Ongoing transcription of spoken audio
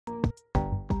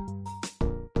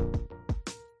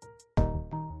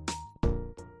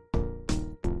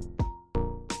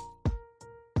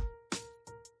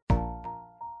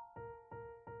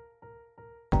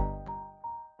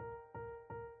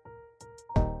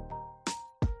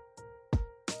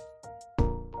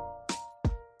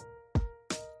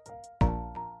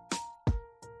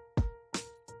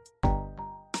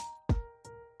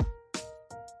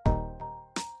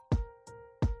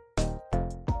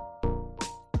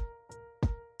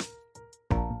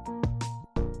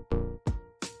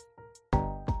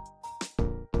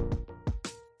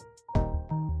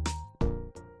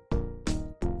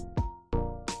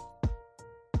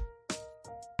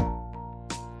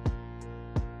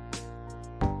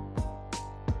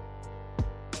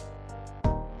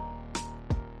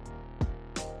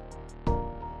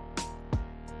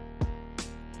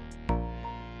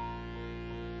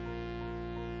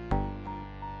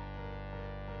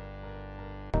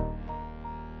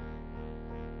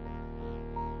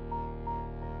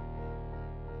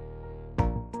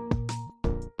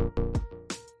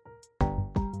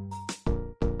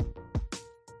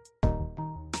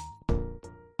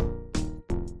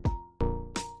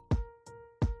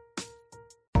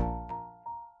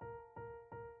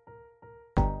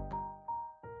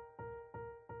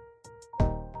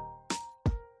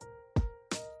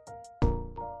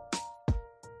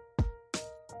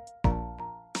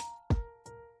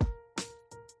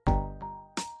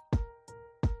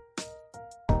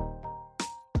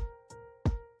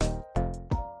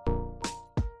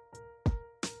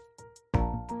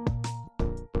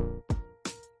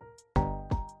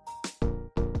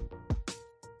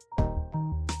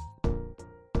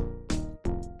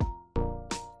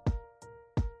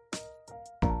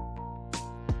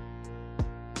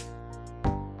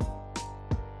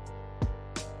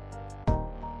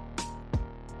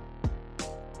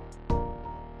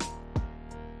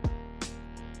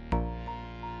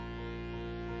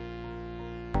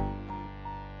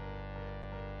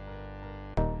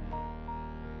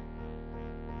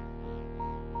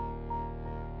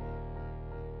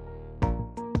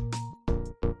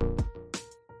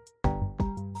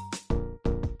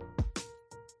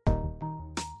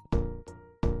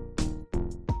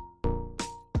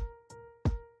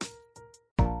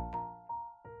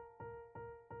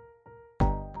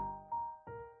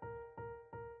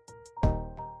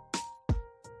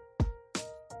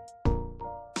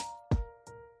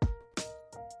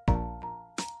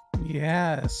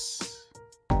Yes.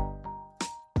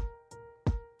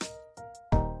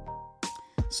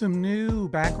 Some new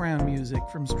background music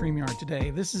from StreamYard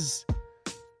today. This is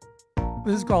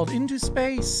called Into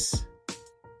Space.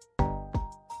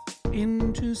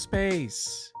 Into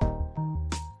Space.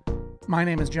 My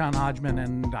name is John Hodgman,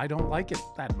 and I don't like it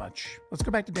that much. Let's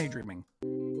go back to daydreaming.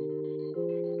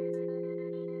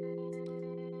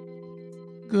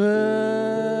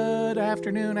 Good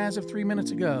afternoon as of 3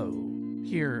 minutes ago,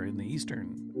 here in the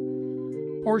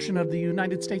eastern portion of the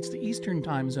United States, the Eastern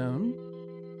Time Zone.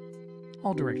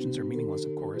 All directions are meaningless,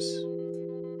 of course.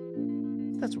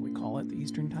 That's what we call it, the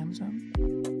Eastern Time Zone.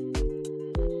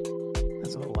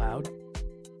 That's a little loud.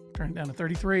 Turn it down to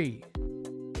 33.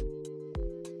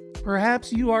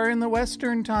 Perhaps you are in the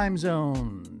Western Time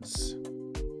Zones.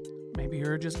 Maybe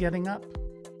you're just getting up,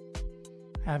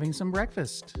 having some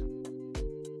breakfast,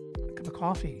 a cup of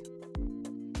coffee,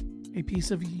 a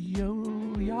piece of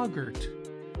yogurt.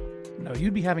 No,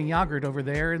 you'd be having yogurt over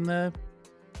there in the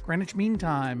Greenwich Mean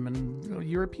Time and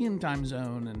European Time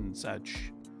Zone and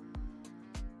such.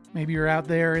 Maybe you're out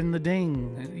there in the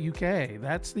Ding, UK.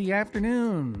 That's the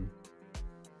afternoon.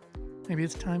 Maybe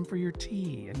it's time for your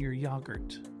tea and your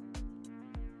yogurt.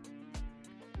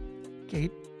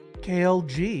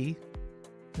 KLG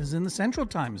is in the Central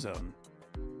Time Zone.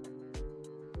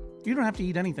 You don't have to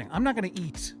eat anything. I'm not going to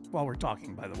eat while we're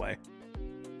talking, by the way.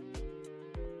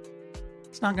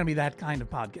 It's not going to be that kind of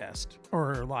podcast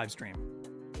or live stream.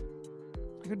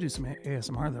 I could do some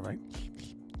ASMR though, right?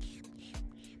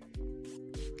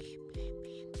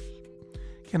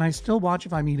 Can I still watch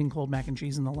if I'm eating cold mac and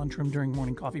cheese in the lunchroom during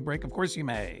morning coffee break? Of course you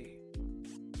may.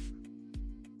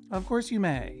 Of course you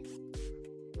may.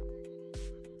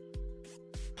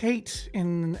 Kate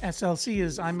in SLC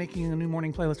is, I'm making a new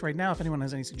morning playlist right now. If anyone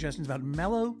has any suggestions about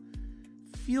mellow,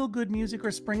 feel-good music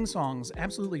or spring songs,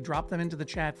 absolutely drop them into the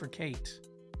chat for Kate.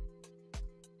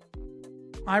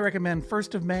 I recommend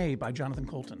 1st of May by Jonathan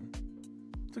Colton.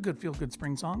 It's a good feel-good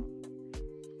spring song.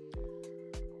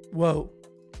 Whoa.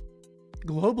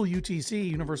 Global UTC,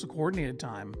 Universal Coordinated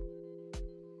Time.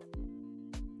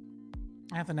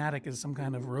 Athanatic is some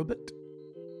kind of robot?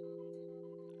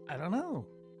 I don't know.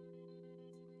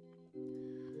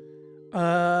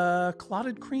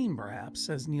 Clotted Cream, perhaps,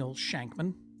 says Neil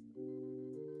Shankman.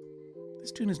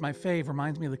 This tune is my fave.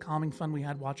 Reminds me of the calming fun we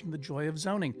had watching The Joy of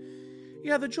Zoning.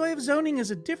 Yeah, The Joy of Zoning is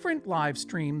a different live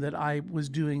stream that I was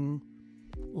doing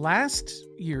last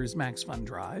year's Max Fun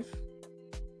Drive.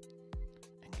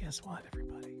 And guess what,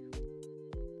 everybody?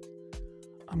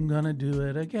 I'm gonna do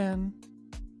it again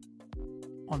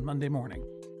on Monday morning.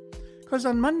 Because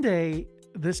on Monday,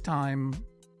 this time,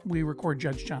 we record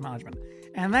Judge John Hodgman.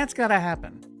 And that's gotta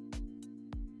happen.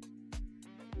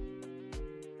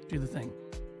 Do the thing.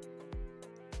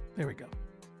 There we go.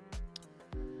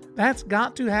 That's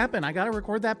got to happen. I got to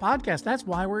record that podcast. That's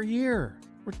why we're here.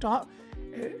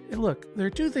 Look, there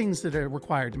are two things that are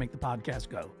required to make the podcast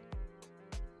go.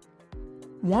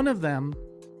 One of them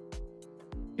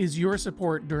is your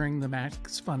support during the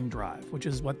Max Fun Drive, which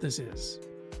is what this is.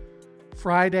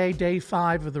 Friday, day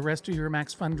 5 of the rest of your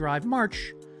Max Fun Drive,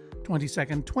 March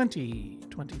 22nd,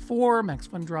 2024. Max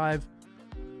Fun Drive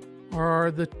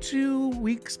are the 2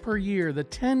 weeks per year, the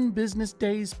 10 business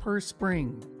days per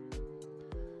spring,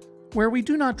 where we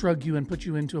do not drug you and put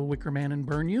you into a wicker man and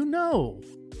burn you. No,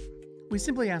 we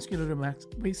simply ask you to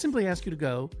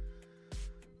go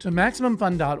to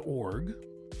MaximumFun.org,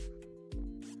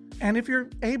 and if you're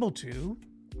able to,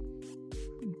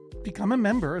 become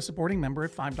a supporting member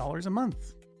at $5 a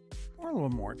month, or a little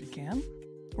more if you can,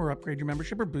 or upgrade your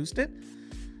membership or boost it.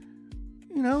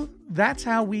 You know, that's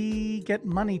how we get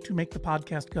money to make the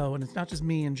podcast go. And it's not just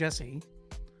me and Jesse,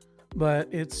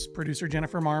 but it's producer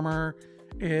Jennifer Marmer,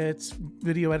 it's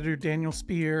video editor Daniel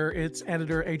Spear, it's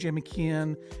editor AJ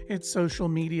McKeon, it's social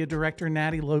media director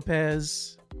Natty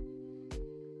Lopez,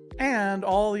 and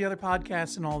all the other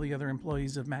podcasts and all the other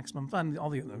employees of Maximum Fun, all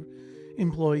the other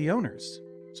employee owners.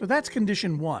 So that's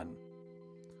condition 1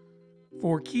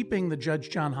 for keeping the Judge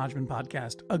John Hodgman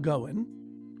podcast a-going.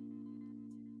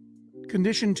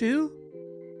 Condition 2,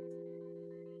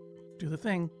 do the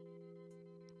thing.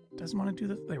 Doesn't want to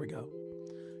do there we go.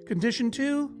 Condition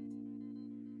 2,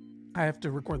 I have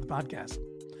to record the podcast.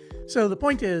 So the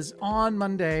point is, on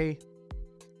Monday,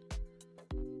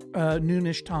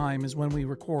 noonish time is when we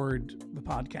record the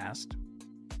podcast.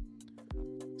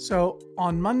 So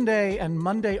on Monday and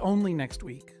Monday only next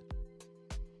week,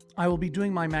 I will be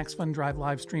doing my Max Fun Drive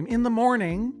live stream in the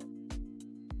morning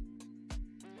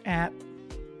at,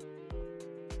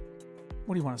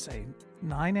 what do you want to say,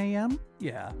 9 a.m.?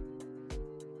 Yeah,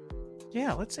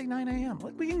 let's say 9 a.m.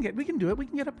 We can do it. We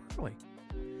can get up early.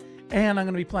 And I'm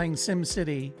going to be playing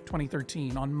SimCity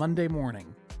 2013 on Monday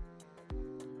morning.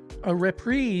 A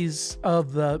reprise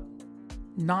of the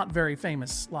not very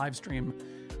famous live stream,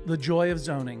 The Joy of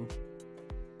Zoning,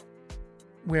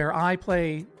 where I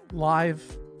play live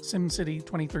SimCity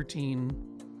 2013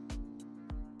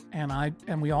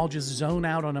 and we all just zone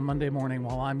out on a Monday morning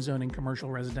while I'm zoning commercial,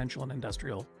 residential, and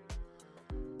industrial.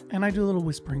 And I do a little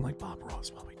whispering like Bob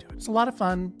Ross while we do it. It's a lot of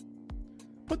fun.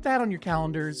 Put that on your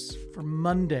calendars for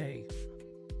Monday,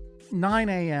 9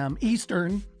 a.m.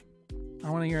 Eastern. I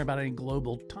want to hear about any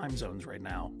global time zones right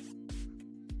now.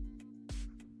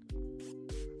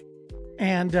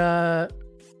 And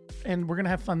we're going to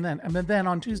have fun then. And then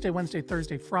on Tuesday, Wednesday,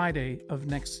 Thursday, Friday of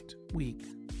next week,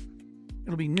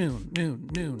 it'll be noon,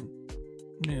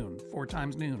 4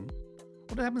 times noon.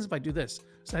 What happens if I do this?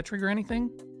 Does that trigger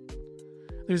anything?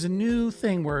 There's a new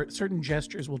thing where certain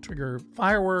gestures will trigger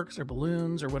fireworks or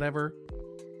balloons or whatever.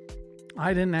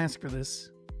 I didn't ask for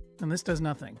this, and this does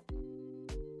nothing.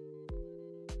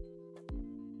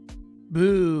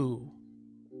 Boo.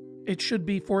 It should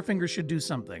be 4 fingers should do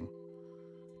something.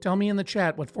 Tell me in the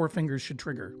chat what 4 fingers should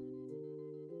trigger.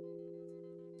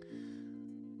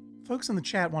 Folks in the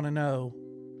chat want to know,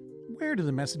 where do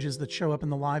the messages that show up in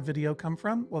the live video come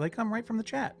from? Well, they come right from the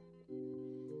chat.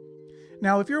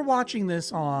 Now, if you're watching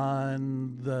this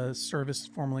on the service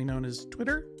formerly known as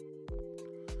Twitter,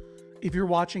 if you're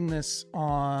watching this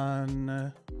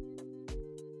on,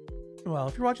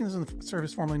 if you're watching this on the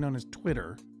service formerly known as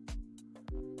Twitter,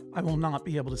 I will not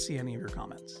be able to see any of your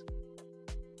comments.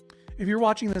 If you're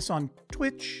watching this on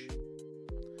Twitch,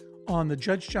 on the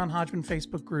Judge John Hodgman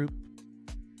Facebook group,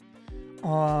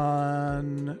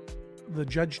 on the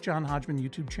Judge John Hodgman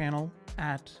YouTube channel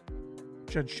at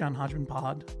Judge John Hodgman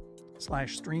Pod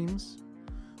 /streams,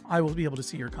 I will be able to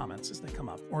see your comments as they come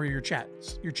up, or your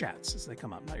chats as they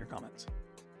come up, not your comments.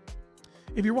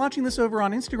 If you're watching this over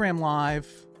on Instagram Live,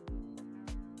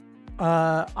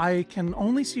 I can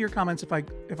only see your comments if I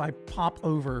pop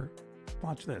over.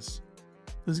 Watch this.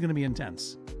 This is going to be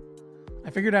intense.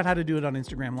 I figured out how to do it on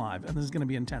Instagram Live, and this is going to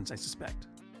be intense, I suspect.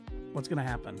 What's going to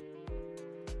happen?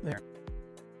 There.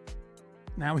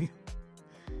 Now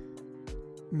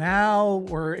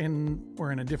we're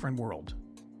in a different world.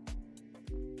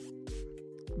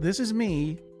 This is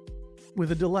me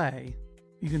with a delay.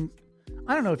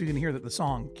 I don't know if you can hear that the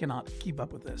song cannot keep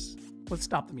up with this. Let's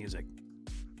stop the music.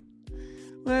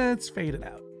 Let's fade it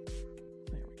out.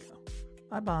 There we go.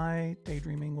 Bye-bye,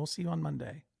 daydreaming. We'll see you on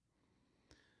Monday.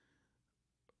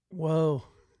 Whoa.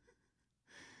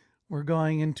 We're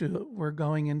going into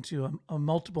a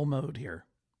multiple mode here.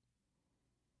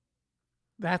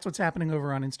 That's what's happening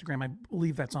over on Instagram. I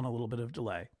believe that's on a little bit of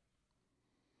delay.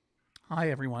 Hi,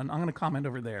 everyone. I'm going to comment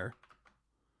over there.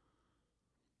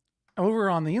 Over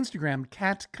on the Instagram,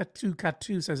 Cat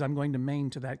Katu says, I'm going to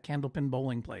Maine to that Candlepin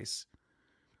bowling place.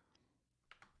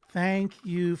 Thank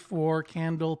you for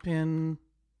Candlepin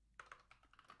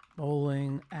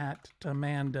bowling at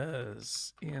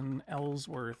Tamanda's in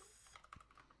Ellsworth,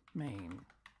 Maine.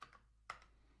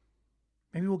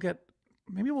 Maybe we'll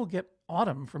get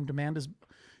Autumn from Tamanda's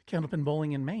Candlepin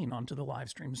bowling in Maine onto the live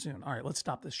stream soon. All right, let's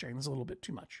stop this sharing. This is a little bit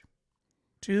too much.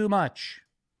 Too much.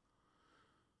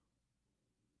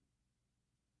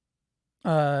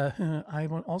 I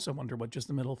also wonder what just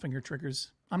the middle finger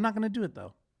triggers. I'm not going to do it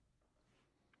though.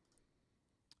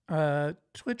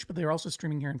 Twitch, but they're also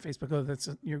streaming here on Facebook.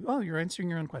 Oh, you're answering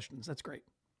your own questions. That's great.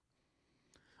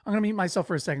 I'm going to mute myself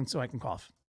for a second so I can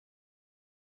cough.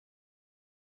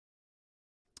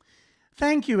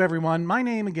 Thank you, everyone. My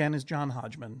name again is John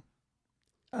Hodgman.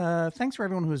 Thanks for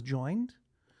everyone who has joined.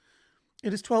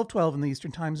 It is 12:12 in the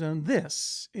Eastern Time Zone.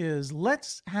 This is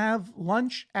Let's Have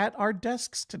Lunch at Our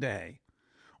Desks Today,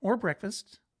 or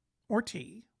breakfast, or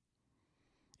tea,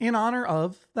 in honor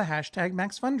of the hashtag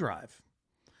MaxFunDrive.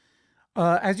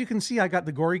 As you can see, I got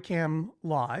the Gory Cam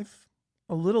live.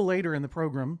 A little later in the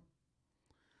program,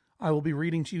 I will be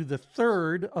reading to you the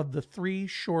third of the 3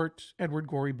 short Edward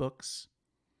Gorey books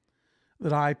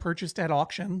that I purchased at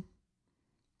auction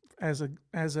as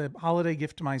a holiday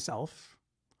gift to myself.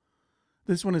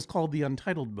 This one is called The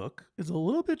Untitled Book. It's a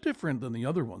little bit different than the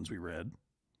other ones we read.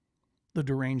 The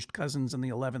Deranged Cousins in the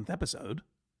 11th episode.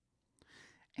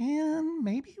 And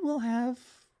maybe we'll have...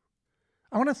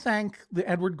 I want to thank the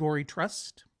Edward Gorey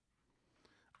Trust.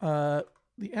 The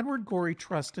Edward Gorey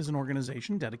Trust is an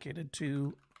organization dedicated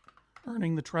to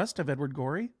earning the trust of Edward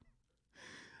Gorey.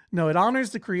 No, it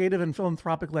honors the creative and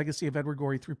philanthropic legacy of Edward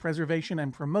Gorey through preservation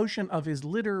and promotion of his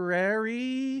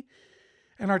literary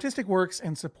and artistic works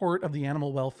and support of the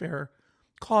animal welfare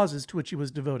causes to which he was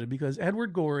devoted. Because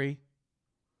Edward Gorey,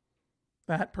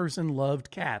 that person loved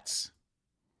cats.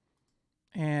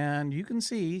 And you can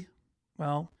see,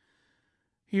 well,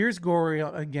 here's Gory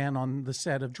again on the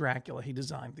set of Dracula. He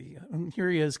designed and here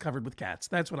he is covered with cats.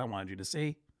 That's what I wanted you to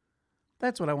see.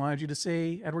 That's what I wanted you to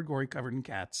see. Edward Gorey covered in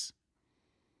cats.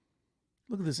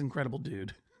 Look at this incredible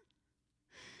dude.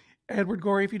 Edward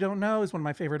Gorey, if you don't know, is one of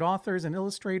my favorite authors and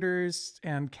illustrators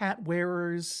and cat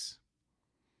wearers.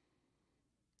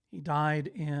 He died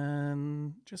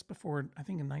in just before, I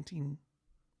think when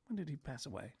did he pass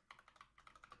away?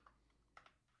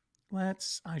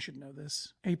 I should know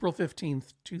this. April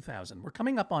 15th, 2000. We're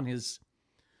coming up on his,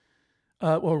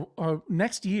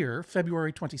 next year,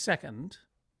 February 22nd,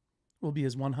 will be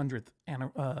his 100th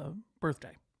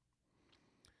birthday.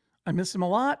 I miss him a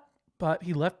lot, but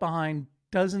he left behind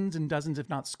dozens and dozens, if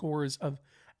not scores, of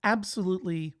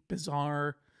absolutely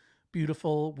bizarre,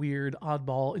 beautiful, weird,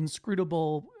 oddball,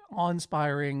 inscrutable,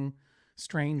 awe-inspiring,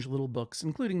 strange little books,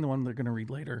 including the one they're going to read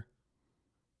later.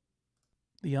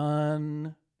 The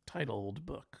untitled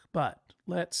book. But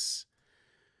let's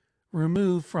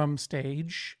remove from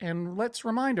stage and let's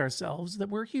remind ourselves that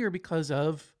we're here because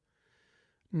of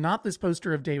not this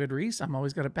poster of David Reese. I'm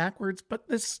always got it backwards, but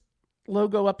this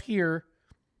logo up here,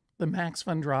 the Max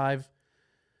Fun Drive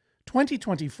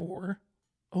 2024.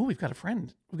 Oh, we've got a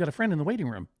friend. We've got a friend in the waiting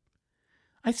room.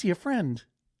 I see a friend.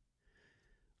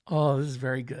 Oh, this is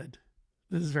very good.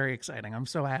 This is very exciting. I'm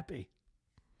so happy.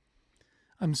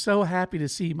 I'm so happy to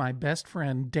see my best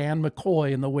friend, Dan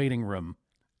McCoy, in the waiting room.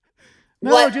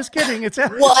 No, what? Just kidding. It's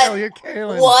Elliot.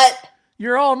 What? What?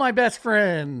 You're all my best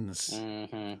friends.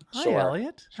 Mm-hmm. Hi, Sure.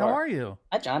 Elliot. Sure. How are you?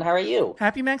 Hi, John. How are you?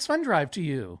 Happy Max Fun Drive to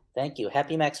you. Thank you.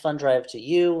 Happy Max Fun Drive to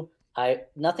you.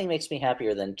 Nothing makes me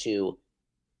happier than to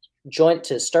join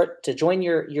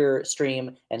your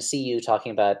stream and see you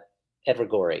talking about Edward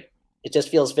Gorey. It just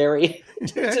feels very,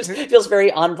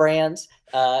 on brand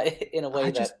in a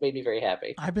way that made me very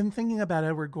happy. I've been thinking about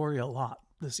Edward Gorey a lot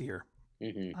this year.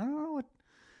 Mm-hmm.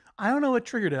 I don't know what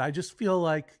triggered it. I just feel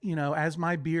like, as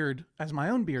my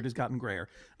own beard has gotten grayer.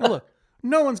 Now look,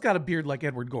 no one's got a beard like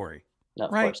Edward Gorey. No,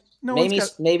 of right? course. No,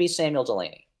 maybe Samuel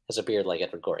Delaney has a beard like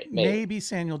Edward Gorey. Maybe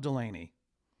Samuel Delaney.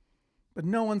 But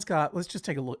no one's got, let's just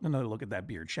take another look at that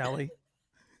beard, shall we?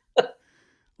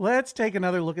 Let's take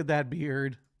another look at that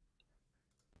beard.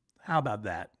 How about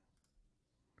that?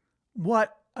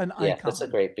 What an icon. Yeah, that's a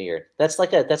great beard. That's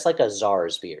like a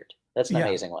czar's beard. That's an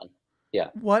amazing one. Yeah.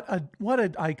 What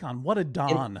an icon. What a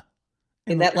don.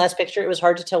 In that last picture, it was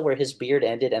hard to tell where his beard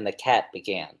ended and the cat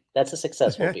began. That's a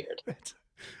successful beard.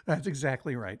 That's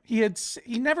exactly right. He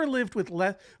never lived with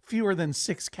fewer than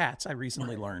 6 cats, I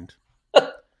recently learned.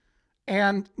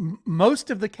 And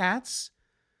most of the cats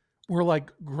were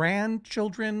like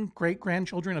great-grandchildren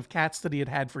of cats that he had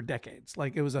had for decades.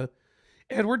 Like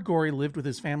Edward Gorey lived with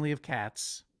his family of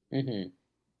cats. Mm-hmm.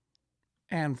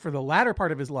 And for the latter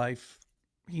part of his life,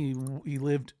 he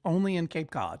lived only in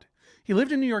Cape Cod. He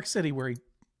lived in New York City where he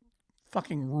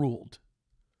fucking ruled.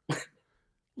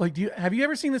 Like, have you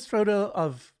ever seen this photo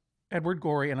of Edward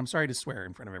Gorey? And I'm sorry to swear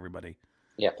in front of everybody.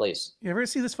 Yeah, please. You ever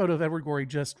see this photo of Edward Gorey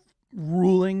just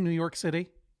ruling New York City?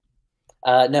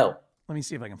 No. Let me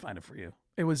see if I can find it for you.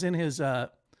 It was in his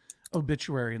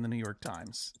obituary in the New York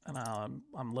Times. And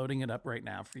I'm loading it up right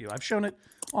now for you. I've shown it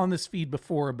on this feed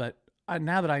before, but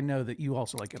now that I know that you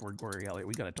also like Edward Gorey, Elliot,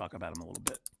 we got to talk about him a little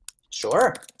bit.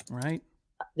 Sure. Right?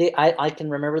 I can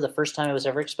remember the first time I was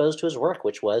ever exposed to his work,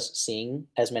 which was seeing,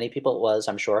 as many people it was,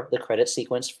 I'm sure, the credit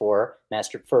sequence for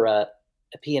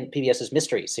PBS's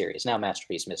Mystery series, now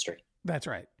Masterpiece Mystery. That's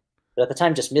right. But at the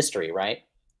time, just Mystery, right?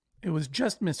 It was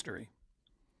just Mystery.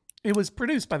 It was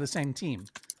produced by the same team.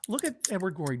 Look at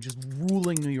Edward Gorey just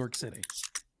ruling New York City.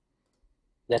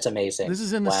 That's amazing. This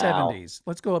is in the 70s.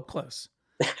 Let's go up close.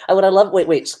 What I love,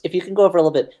 wait, if you can go over a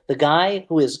little bit, the guy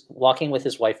who is walking with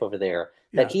his wife over there,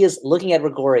 that he is looking at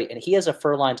Edward Gorey and he has a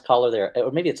fur-lined collar there,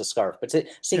 or maybe it's a scarf, but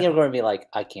seeing Edward Gorey and be like,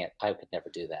 I could never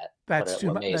do that. That's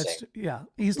too much. He's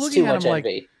it's looking at him like,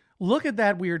 envy. Look at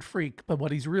that weird freak, but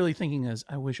what he's really thinking is,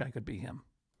 I wish I could be him.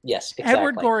 Yes, exactly.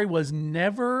 Edward Gorey was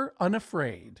never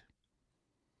unafraid.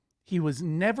 He was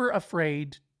never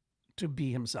afraid to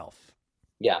be himself.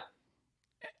 Yeah.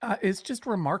 It's just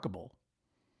remarkable.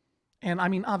 And I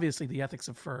mean, obviously the ethics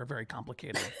of fur are very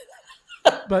complicated.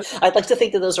 But I'd like to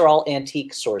think that those are all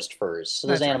antique sourced furs. So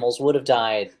those animals would have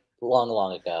died long,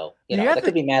 long ago. That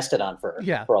could be mastodon fur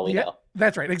for all we know.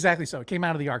 That's right. Exactly so. It came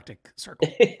out of the Arctic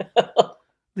Circle.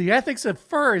 The ethics of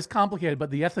fur is complicated,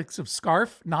 but the ethics of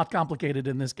scarf, not complicated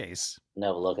in this case.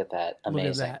 No, look at that. Amazing.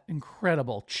 Look at that.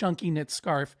 Incredible. Chunky knit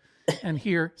scarf. And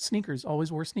here, sneakers.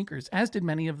 Always wore sneakers, as did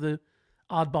many of the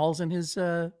oddballs in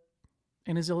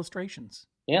his illustrations.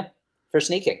 Yeah, for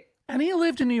sneaking. And he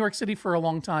lived in New York City for a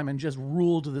long time and just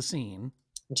ruled the scene.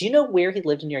 Do you know where he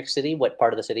lived in New York City? What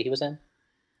part of the city he was in?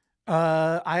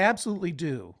 I absolutely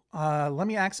do. Let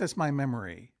me access my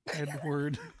memory.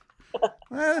 Edward.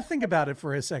 Think about it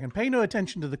for a second. Pay no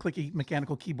attention to the clicky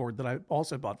mechanical keyboard that I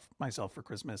also bought myself for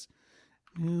Christmas.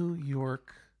 New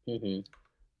York.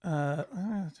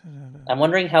 I'm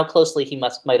wondering how closely he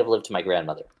might have lived to my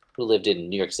grandmother, who lived in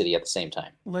New York City at the same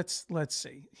time. Let's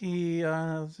see. He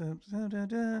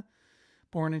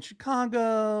born in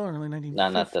Chicago, early 1950s.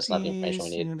 No, that's not the information we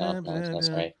need. No, that's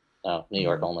right. No, New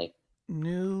York only.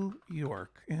 New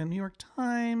York. And New York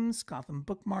Times, Gotham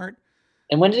Bookmart.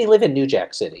 And when did he live in New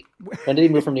Jack City? When did he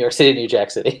move from New York City to New Jack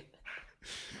City?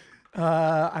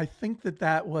 I think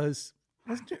that was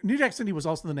New Jack City was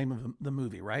also the name of the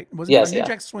movie, right? Yes, New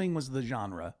Jack Swing was the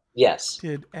genre. Yes.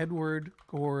 Did Edward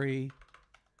Gorey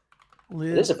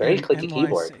live? It is a very clicky NYC?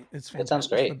 keyboard. It's fantastic. It sounds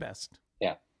great. It's the best.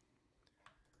 Yeah.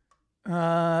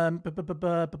 The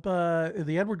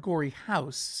Edward Gorey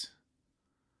house.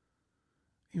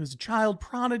 He was a child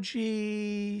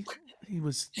prodigy. He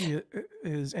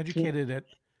is educated at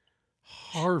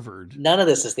Harvard. None of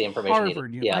this is the information.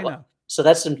 Harvard, yeah. I know. So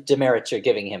that's some demerits you're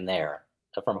giving him there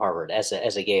from Harvard as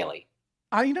a Gailey.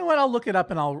 You know what? I'll look it up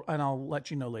and I'll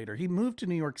let you know later. He moved to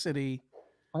New York City.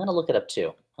 I'm gonna look it up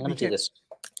too. I'm gonna do this.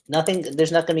 Nothing.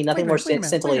 There's not gonna be nothing more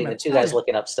scintillating than two guys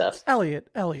looking up stuff. Elliot,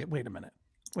 wait a minute.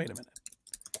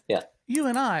 Yeah. You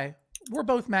and we're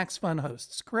both Max Fun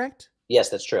hosts, correct? Yes,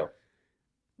 that's true.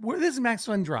 This is Max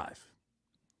Fun Drive.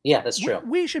 Yeah, that's true.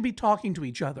 We should be talking to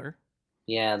each other.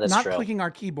 Yeah, that's not true. Not clicking our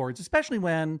keyboards, especially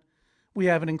when we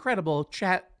have an incredible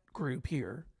chat group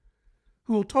here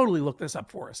who will totally look this up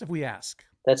for us if we ask.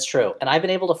 That's true. And I've been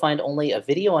able to find only a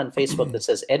video on Facebook that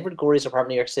says Edward Gorey's apartment,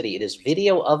 New York City. It is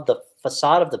video of the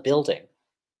facade of the building.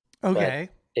 Okay.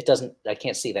 It doesn't, I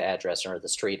can't see the address or the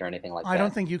street or anything like that. I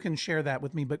don't think you can share that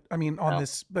with me, but I mean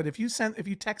this, but if you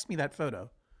text me that photo,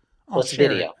 I'll share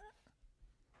video. It.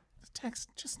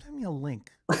 Just send me a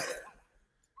link. Why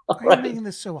are you making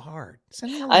this so hard?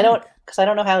 Send me a link.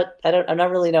 I'm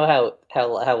not really know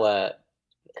how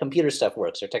computer stuff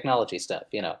works or technology stuff,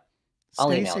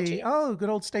 I'll email it to you. Oh, good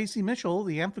old Stacy Mitchell,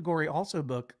 the Amphigory also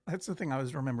book. That's the thing I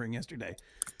was remembering yesterday.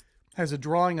 Has a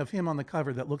drawing of him on the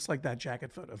cover that looks like that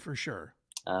jacket photo for sure.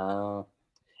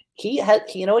 He had,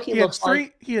 you know what he looks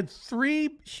like? He had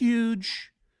 3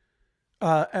 huge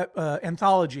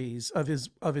anthologies of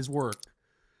his work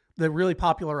that really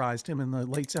popularized him in the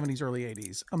late 70s, early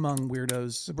 80s among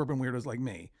suburban weirdos like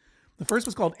me. The first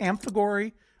was called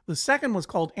Amphigory. The second was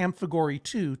called Amphigory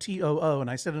 2, T-O-O. And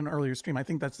I said in an earlier stream, I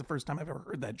think that's the first time I've ever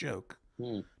heard that joke.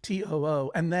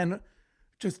 T-O-O. And then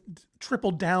just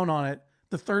tripled down on it.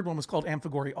 The third one was called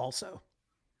Amphigory also.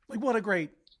 Like, what a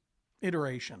great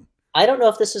iteration. I don't know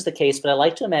if this is the case, but I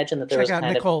like to imagine that there Check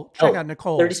out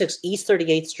Nicole. 36 East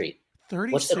 38th Street.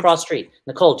 36. What's the cross street?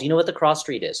 Nicole, do you know what the cross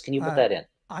street is? Can you put that in?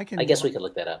 I guess we could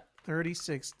look that up.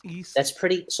 36 East. That's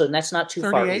pretty. So that's not too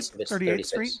far east. 38th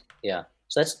Street. Yeah.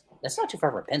 So that's not too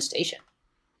far from Penn Station,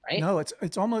 right? No,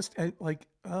 it's almost like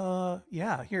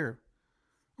yeah. Here,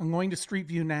 I'm going to Street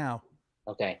View now.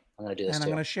 Okay, I'm going to do this. And too.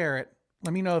 I'm going to share it.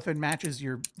 Let me know if it matches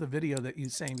the video that you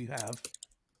saying you have.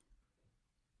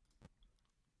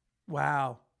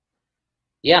 Wow.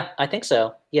 Yeah, I think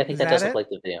so. Yeah, I think that does look like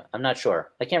the video. I'm not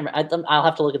sure. I can't remember. I'll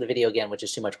have to look at the video again, which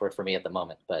is too much work for me at the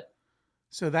moment. But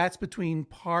so that's between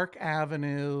Park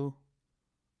Avenue.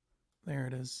 There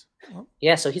it is. Oh.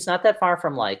 Yeah, so he's not that far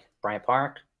from like Bryant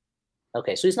Park.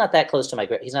 Okay, so he's not that close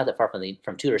to he's not that far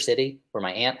from Tudor City, where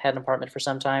my aunt had an apartment for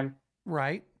some time.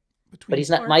 Right. But he's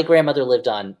not. My grandmother lived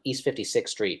on East 56th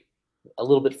Street, a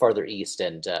little bit farther east,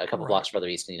 and a couple blocks further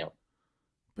east.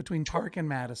 Between Park and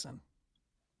Madison.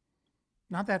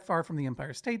 Not that far from the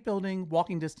Empire State Building.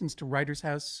 Walking distance to Writer's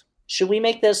House. Should we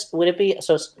make this? Would it be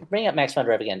so? Bring up Max Fun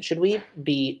Drive again. Should we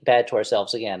be bad to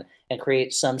ourselves again and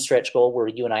create some stretch goal where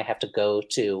you and I have to go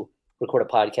to record a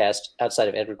podcast outside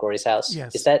of Edward Gorey's house?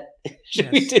 Yes. Is that?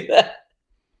 Should we do that?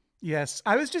 Yes.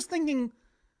 I was just thinking.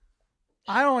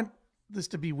 I don't want this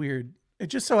to be weird. It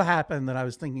just so happened that I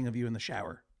was thinking of you in the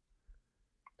shower.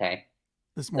 Okay.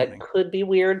 This morning. That could be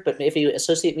weird, but if you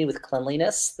associate me with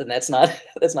cleanliness, then that's not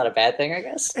a bad thing, I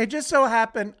guess. It just so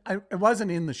happened I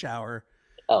wasn't in the shower.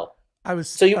 Oh. I was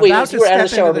so you were out of the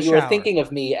shower, but you were thinking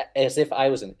of me as if I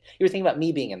was in. You were thinking about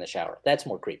me being in the shower. That's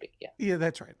more creepy. Yeah. Yeah,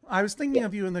 that's right. I was thinking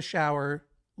of you in the shower,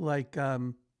 like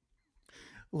that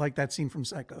scene from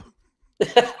Psycho.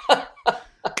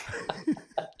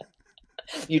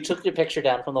 You took your picture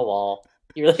down from the wall.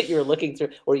 You were looking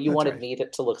through, or you wanted me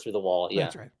to look through the wall. Yeah,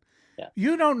 that's right. Yeah.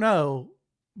 You don't know,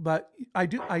 but I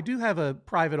do have a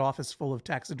private office full of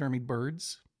taxidermied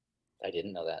birds. I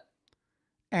didn't know that.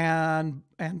 And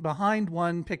behind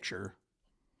one picture,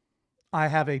 I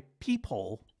have a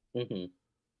peephole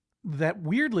that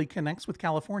weirdly connects with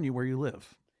California where you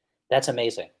live. That's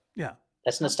amazing. Yeah.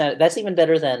 That's even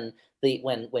better than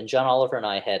when John Oliver and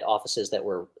I had offices that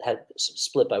had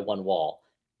split by one wall.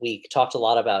 We talked a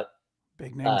lot about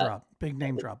big name drop. Big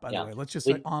name drop, by the way. Let's just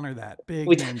honor that. Big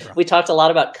name drop. We talked a lot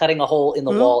about cutting a hole in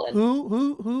the wall. And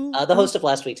who? The host of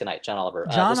Last Week Tonight, John Oliver.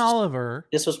 Oliver.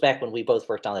 This was back when we both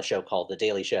worked on a show called The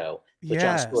Daily Show with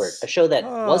Jon Stewart, a show that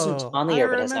wasn't on the air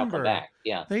but has now come back.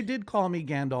 Yeah, they did call me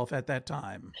Gandalf at that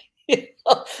time.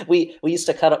 we used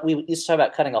to talk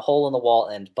about cutting a hole in the wall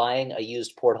and buying a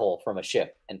used porthole from a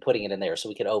ship and putting it in there so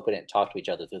we could open it and talk to each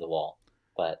other through the wall.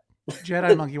 But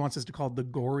Jedi Monkey wants us to call it the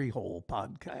Gory Hole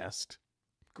Podcast.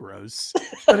 Gross.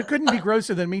 But it couldn't be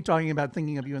grosser than me talking about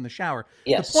thinking of you in the shower.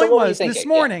 Yes. The point was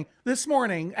this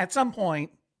morning, at some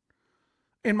point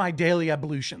in my daily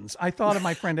ablutions, I thought of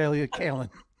my friend Elliot Kalin.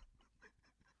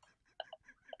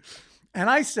 And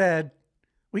I said,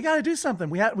 we got to do something.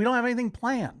 We don't have anything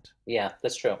planned. Yeah,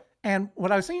 that's true. And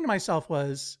what I was saying to myself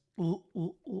was,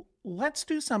 let's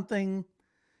do something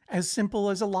as simple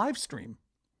as a live stream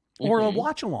or a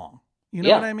watch along. You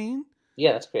know what I mean?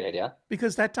 Yeah, that's a great idea.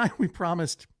 Because that time we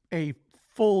promised a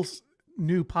full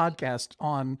new podcast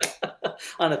on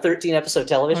on a 13-episode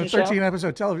television show.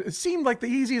 13-episode television. It seemed like the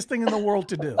easiest thing in the world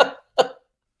to do.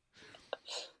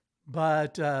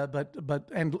 But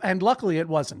luckily it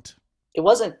wasn't.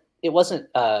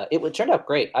 It turned out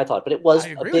great, I thought, but it was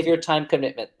a bigger time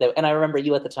commitment. And I remember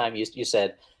you at the time, you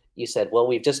said, well,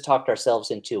 we've just talked ourselves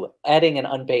into adding an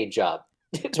unpaid job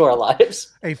to our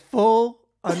lives. A full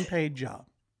unpaid job.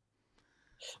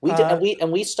 We did,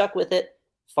 and we stuck with it.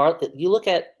 You look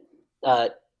at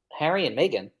Harry and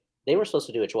Meghan; they were supposed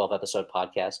to do a 12-episode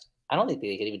podcast. I don't think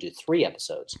they could even do 3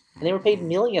 episodes, and they were paid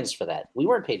millions for that. We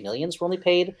weren't paid millions; we're only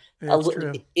paid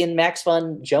in Max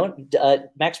Fun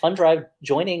Drive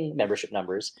joining membership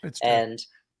numbers, and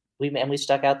we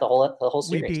stuck out the whole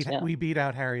series. We beat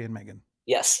out Harry and Meghan.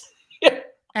 Yes,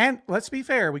 and let's be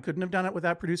fair, we couldn't have done it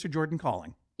without producer Jordan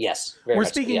calling. Yes. We're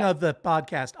speaking of the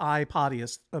podcast I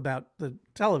Podius about the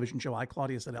television show I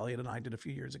Claudius that Elliot and I did a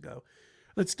few years ago.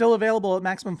 It's still available at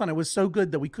Maximum Fun. It was so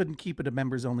good that we couldn't keep it a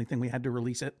members only thing. We had to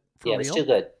release it for real. It was too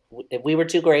good. We were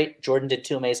too great. Jordan did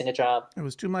too amazing a job. It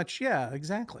was too much. Yeah,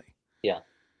 exactly. Yeah.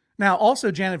 Now, also,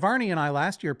 Janet Varney and I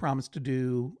last year promised to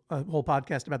do a whole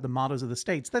podcast about the mottos of the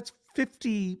states. That's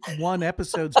 51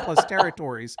 episodes plus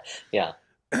territories. Yeah.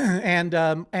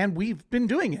 And we've been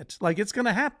doing it. Like it's going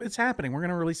to happen. It's happening. We're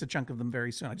going to release a chunk of them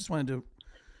very soon. I just wanted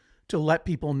to let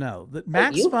people know that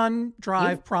Max Fun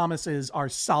Drive promises are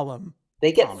solemn.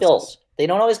 They get filled. They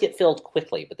don't always get filled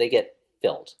quickly, but they get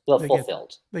filled. Well,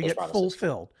 fulfilled. They get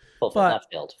fulfilled. Fulfilled, not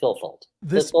filled. Fulfilled.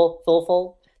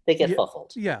 Full. They get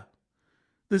fulfilled. Yeah.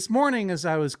 This morning, as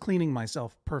I was cleaning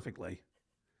myself perfectly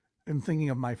and thinking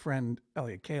of my friend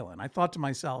Elliot Kalin, I thought to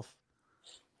myself,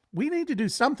 we need to do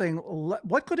something.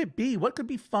 What could it be? What could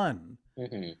be fun?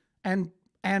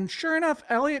 And sure enough,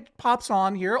 Elliot pops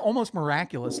on here almost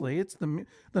miraculously. It's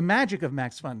the magic of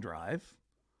Max Fun Drive.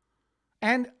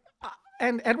 And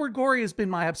Edward Gorey has been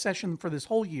my obsession for this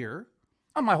whole year,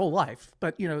 my whole life,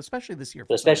 but especially this year.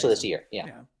 Especially this year,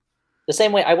 yeah. The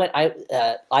same way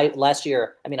I last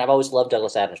year. I mean, I've always loved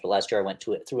Douglas Adams, but last year I went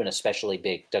through an especially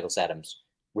big Douglas Adams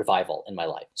revival in my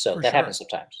life. So that happens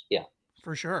sometimes. Yeah.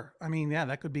 For sure. I mean, yeah,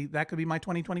 that could be my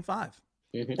 2025.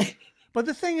 But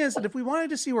the thing is that if we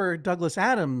wanted to see where Douglas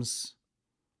Adams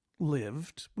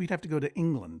lived, we'd have to go to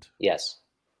England. Yes.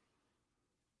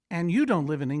 And you don't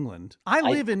live in England. I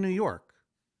live in New York.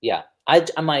 Yeah.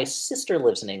 My sister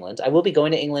lives in England. I will be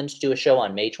going to England to do a show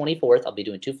on May 24th. I'll be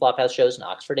doing 2 Flophouse shows in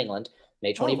Oxford, England,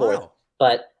 May 24th. Oh, wow.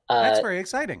 But that's very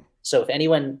exciting. So if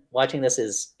anyone watching this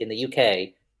is in the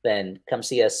UK, then come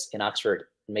see us in Oxford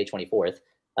May 24th.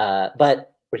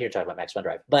 But we're here to talk about Max Fun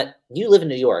Drive. But you live in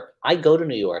New York. I go to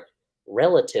New York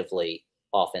relatively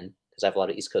often because I have a lot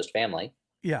of East Coast family.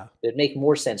 Yeah. It'd make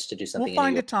more sense to do something.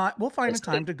 We'll find a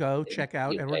time to go check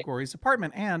out Edward Gorey's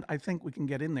apartment, and I think we can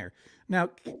get in there. Now,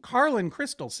 Carlin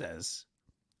Crystal says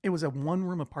it was a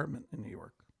 1-room apartment in New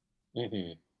York,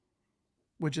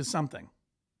 which is something.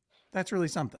 That's really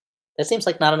something. That seems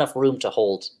like not enough room to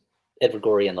hold Edward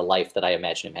Gorey and the life that I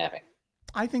imagine him having.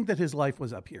 I think that his life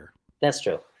was up here. That's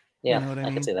true. Yeah, you know what I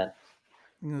mean? can see that.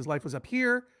 His life was up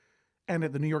here, and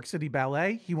at the New York City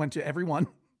Ballet, he went to every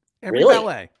really?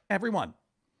 ballet, everyone.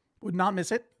 Would not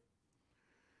miss it.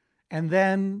 And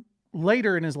then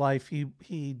later in his life,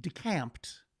 he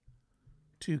decamped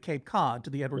to Cape Cod,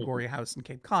 to the Edward Gorey house in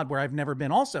Cape Cod, where I've never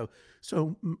been also.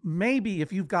 So maybe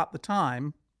if you've got the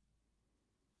time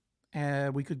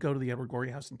we could go to the Edward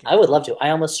Gorey house in Cape I would Cod. love to. I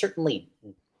almost certainly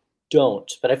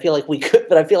don't, but I feel like we could.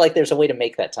 But I feel like there's a way to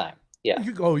make that time. Yeah.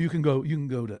 You can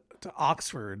go to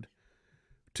Oxford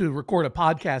to record a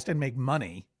podcast and make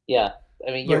money. Yeah.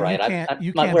 I mean, you're But right.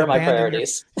 you can't where are my abandon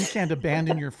priorities? you can't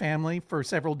abandon your family for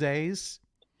several days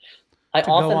I to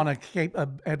go often, on a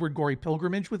Edward Gorey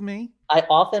pilgrimage with me. I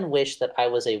often wish that I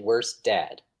was a worse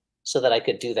dad, so that I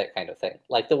could do that kind of thing.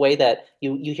 Like the way that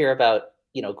you hear about,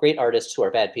 great artists who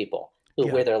are bad people,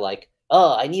 Yeah. where they're like,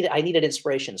 oh, I needed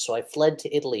inspiration, so I fled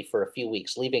to Italy for a few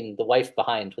weeks, leaving the wife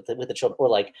behind with the children. Or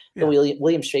like Yeah.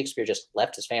 William Shakespeare just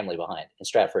left his family behind in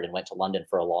Stratford and went to London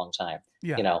for a long time.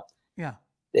 Yeah. Yeah.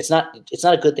 It's not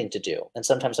a good thing to do. And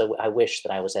sometimes I wish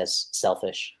that I was as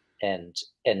selfish and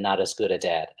not as good a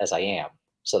dad as I am,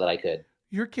 so that I could.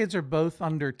 Your kids are both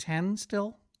under 10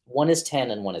 still? One is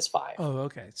 10 and one is 5. Oh,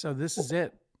 okay. So this is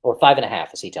it. Or 5.5,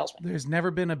 as he tells me. There's never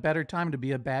been a better time to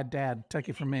be a bad dad. Take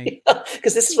it from me.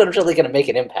 Because this is what's really going to make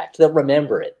an impact. They'll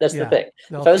remember it. That's the thing.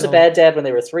 If I was a bad dad when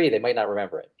they were 3, they might not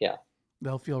remember it. Yeah.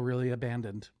 They'll feel really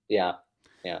abandoned. Yeah.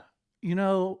 Yeah.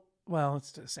 Well,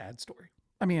 it's a sad story.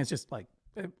 I mean, it's just like,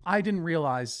 I didn't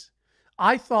realize,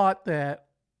 I thought that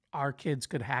our kids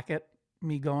could hack it,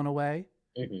 me going away,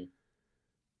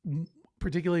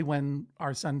 particularly when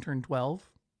our son turned 12.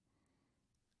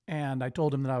 And I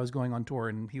told him that I was going on tour,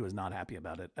 and he was not happy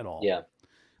about it at all. Yeah.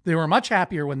 They were much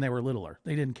happier when they were littler.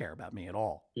 They didn't care about me at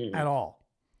all. At all.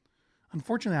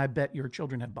 Unfortunately, I bet your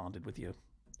children have bonded with you.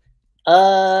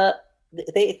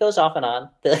 It goes off and on.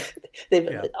 They've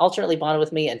alternately bonded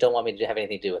with me and don't want me to have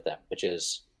anything to do with them, which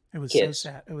is kids. So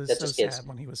sad. It was That's so just kids. sad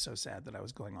when he was so sad that I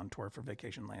was going on tour for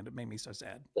Vacation Land. It made me so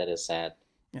sad. That is sad.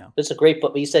 Yeah. It's a great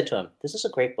book. But you said to him, this is a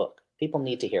great book. People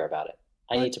need to hear about it.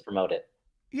 I need to promote it.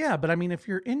 Yeah, but I mean, if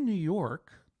you're in New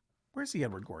York, where's the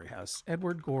Edward Gorey house?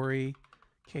 Edward Gorey,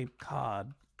 Cape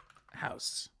Cod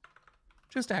house.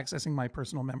 Just accessing my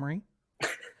personal memory.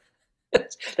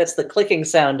 That's the clicking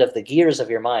sound of the gears of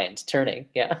your mind turning.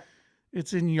 Yeah.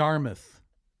 It's in Yarmouth.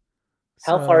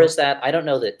 How far is that? I don't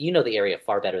know that. You know the area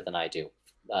far better than I do.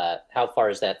 How far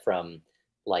is that from,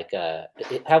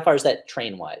 how far is that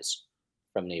train-wise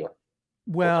from New York?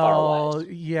 Well,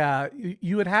 yeah,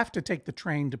 you would have to take the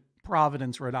train to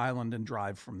Providence, Rhode Island, and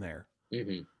drive from there.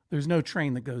 There's no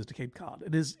train that goes to Cape Cod.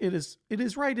 It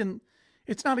is right in.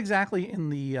 It's not exactly in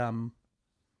the.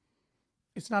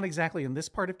 It's not exactly in this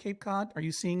part of Cape Cod. Are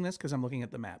you seeing this? Because I'm looking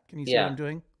at the map. Can you see what I'm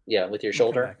doing? Yeah, with your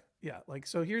shoulder. Yeah,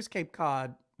 so here's Cape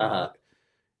Cod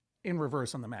in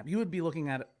reverse on the map. You would be looking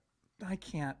at it. I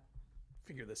can't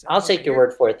figure this out. I'll take your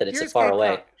word for it that it's far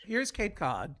away. Here's Cape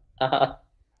Cod.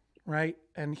 Right,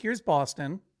 and here's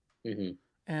Boston,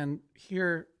 and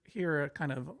here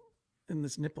kind of in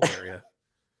this nipple area.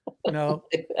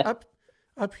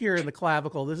 Up here in the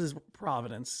clavicle, this is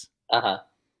Providence.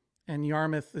 And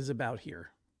Yarmouth is about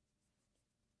here.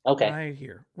 Okay. Right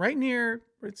here. Right near,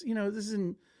 it's, this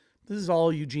is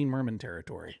all Eugene Merman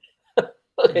territory.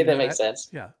 Okay, that makes sense.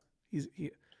 Yeah. It's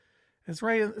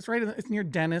near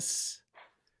Dennis.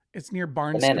 It's near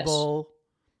Barnstable.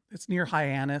 It's near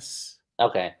Hyannis.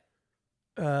 Okay.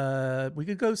 We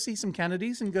could go see some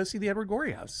Kennedys and go see the Edward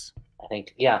Gorey house. I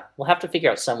think, yeah, we'll have to figure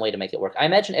out some way to make it work. I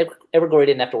imagine Edward Gorey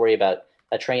didn't have to worry about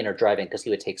a train or driving because he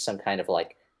would take some kind of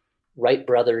like Wright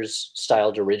Brothers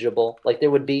style dirigible. Like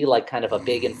there would be like kind of a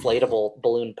big inflatable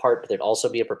balloon part, but there'd also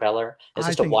be a propeller. It's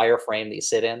just a wire frame that you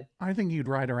sit in. I think you'd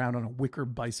ride around on a wicker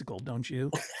bicycle, don't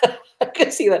you? I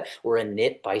could see that. Or a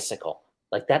knit bicycle.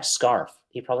 Like that scarf.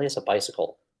 He probably has a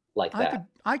bicycle like that.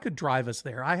 I could drive us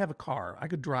there. I have a car. I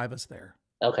could drive us there.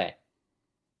 Okay.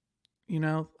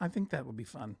 I think that would be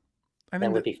fun. That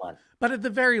would be fun. But at the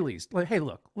very least, hey,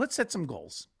 look, let's set some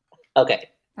goals. Okay.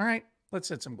 All right. Let's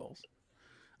set some goals.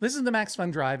 This is the Max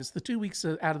Fun Drive. It's the 2 weeks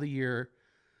out of the year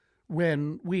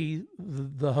when we,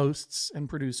 the hosts and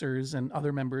producers and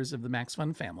other members of the Max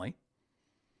Fun family,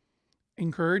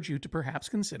 encourage you to perhaps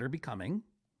consider becoming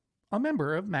a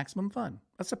member of Maximum Fun,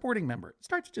 a supporting member. It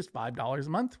starts at just $5 a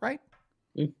month, right?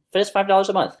 But it's $5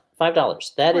 a month.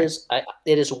 $5. That is,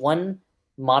 it is one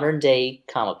modern day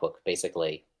comic book,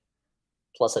 basically,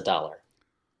 plus $1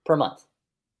 per month.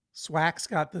 Swack's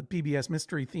got the PBS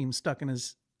mystery theme stuck in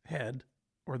his head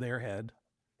or their head.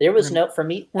 There was for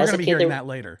me, we're going to be hearing that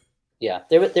later. Yeah,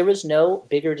 there was no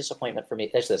bigger disappointment for me.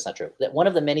 Actually, that's not true. That one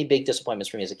of the many big disappointments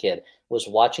for me as a kid was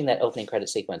watching that opening credit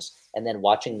sequence and then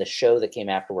watching the show that came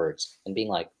afterwards and being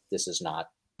like, this does not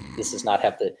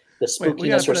have the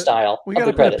spookiness or style. We got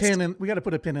to put a pin in. We got to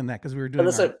put a pin in that because we were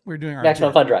doing our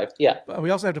Maximum Fun Drive. Yeah. But we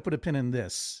also have to put a pin in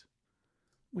this.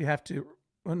 We have to.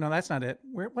 Oh, no, that's not it.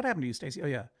 What happened to you, Stacey? Oh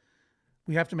yeah,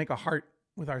 we have to make a heart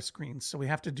with our screens, so we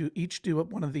have to each do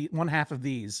one half of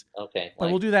these. Okay. But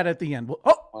we'll do that at the end.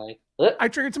 I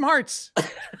triggered some hearts.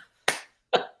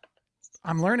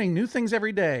 I'm learning new things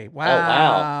every day. Wow. Oh,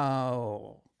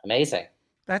 wow. Amazing.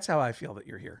 That's how I feel that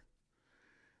you're here.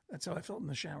 That's how I felt in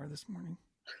the shower this morning.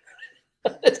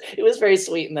 It was very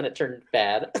sweet, and then it turned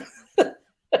bad.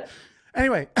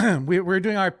 Anyway, we're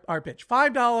doing our pitch.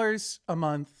 $5 a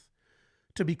month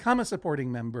to become a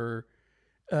supporting member.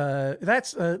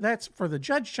 That's for the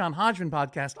Judge John Hodgman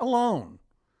podcast alone.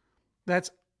 That's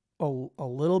a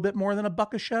little bit more than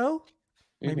 $1 a show,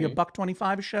 maybe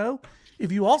 $1.25 a show.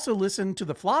 If you also listen to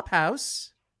the Flophouse,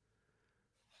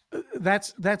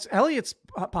 that's Elliot's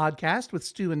podcast with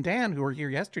Stu and Dan, who were here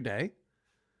yesterday.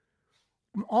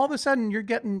 All of a sudden, you're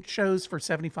getting shows for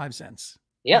 75 cents.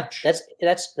 Yeah,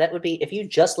 that would be, if you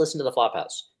just listen to the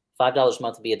Flophouse, $5 a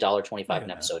month would be $1.25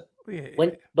 an episode.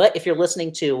 But if you're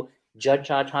listening to Judge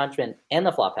Hodgman and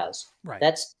the Flophouse,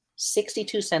 that's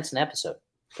 62 cents an episode,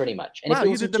 pretty much. And wow,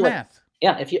 you did the math.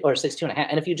 Or 62.5.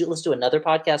 And if you do listen to another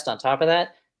podcast on top of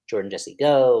that, Jordan Jesse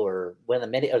Go, or or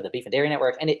the Beef and Dairy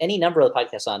Network, any number of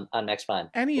podcasts on Max Fun,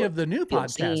 any of the new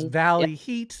podcasts, Valley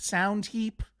Heat, Sound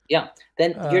Heap. Yeah,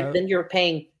 then you're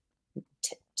paying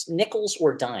nickels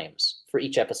or dimes for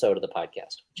each episode of the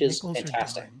podcast, which is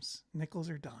fantastic. Nickels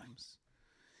or dimes.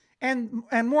 And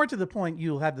more to the point,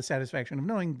 you'll have the satisfaction of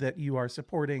knowing that you are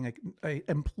supporting a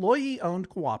employee-owned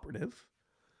cooperative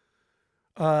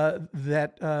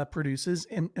that produces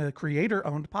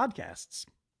creator-owned podcasts.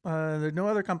 There's no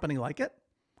other company like it.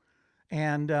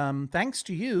 And thanks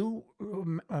to you,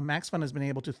 Max Fun has been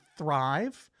able to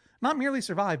thrive, not merely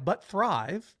survive, but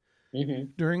thrive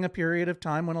during a period of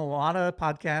time when a lot of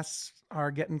podcasts are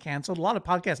getting canceled. A lot of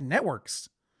podcast networks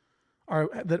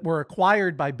that were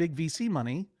acquired by big VC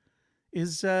money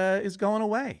is going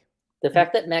away. The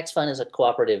fact that Max Fun is a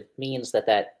cooperative means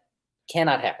that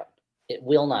cannot happen. It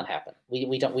will not happen.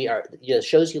 The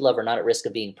shows you love are not at risk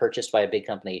of being purchased by a big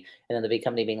company, and then the big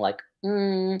company being like,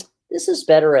 this is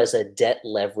better as a debt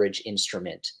leverage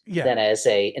instrument than as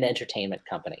an entertainment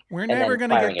company. We're never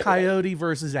going to get Coyote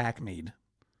versus Acme.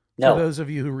 No. For those of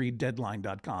you who read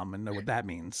deadline.com and know what that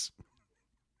means.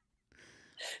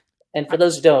 And for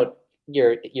those who don't,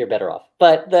 you're better off.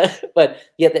 But do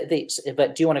you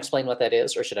want to explain what that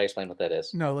is, or should I explain what that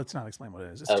is? No, let's not explain what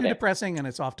it is. It's too depressing and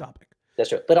it's off topic. That's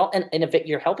true. But and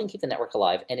you're helping keep the network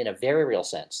alive, and in a very real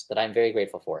sense that I'm very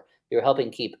grateful for. You're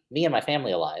helping keep me and my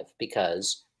family alive,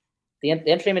 because the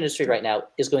entertainment industry right now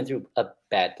is going through a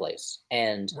bad place.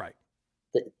 And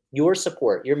your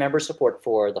support, your member support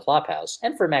for the Flophouse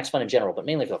and for Max Fun in general, but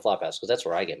mainly for the Flophouse, because that's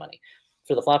where I get money,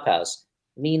 for the Flophouse,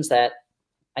 means that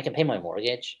I can pay my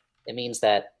mortgage. It means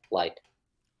that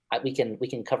we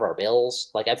can cover our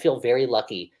bills. I feel very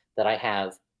lucky that I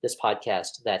have this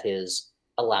podcast that is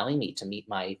allowing me to meet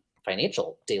my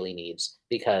financial daily needs,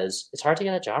 because it's hard to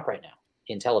get a job right now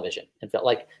in television. And felt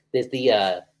like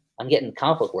I'm getting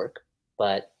comic book work,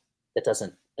 but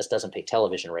this doesn't pay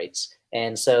television rates.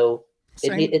 And so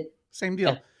same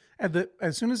deal. Yeah.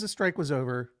 As soon as the strike was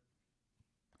over,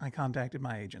 I contacted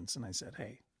my agents and I said,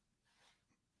 hey,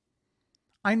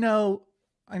 I know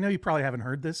you probably haven't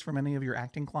heard this from any of your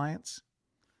acting clients,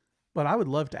 but I would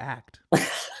love to act.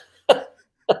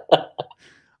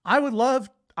 I would love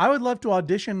to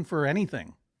audition for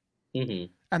anything.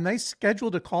 And they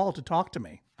scheduled a call to talk to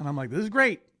me. And I'm like, this is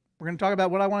great. We're going to talk about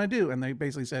what I want to do. And they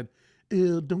basically said,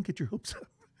 don't get your hopes up.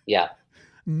 Yeah.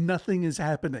 Nothing is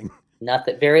happening.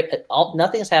 Nothing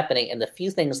is happening. And the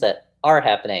few things that are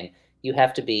happening, you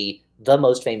have to be the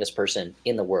most famous person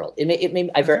in the world.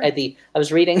 I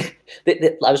was reading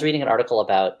an article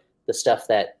about the stuff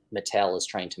that Mattel is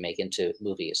trying to make into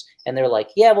movies. And they're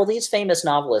like, yeah, well, these famous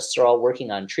novelists are all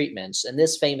working on treatments, and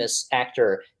this famous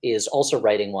actor is also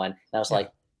writing one. And I was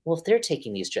like, well, if they're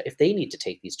taking these jobs, if they need to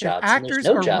take these jobs, if actors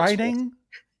no are jobs writing,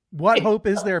 what hope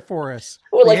is there for us?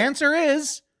 The answer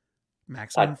is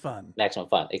maximum fun. Maximum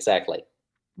fun, exactly.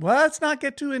 Well, let's not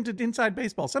get too into inside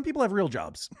baseball. Some people have real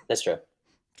jobs. That's true.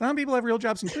 Some people have real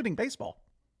jobs, including baseball.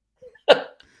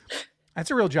 That's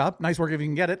a real job. Nice work if you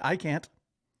can get it. I can't.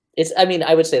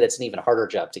 I would say that's an even harder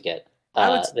job to get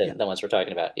than the ones we're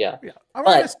talking about. Yeah.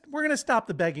 We're going to stop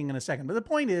the begging in a second. But the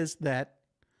point is that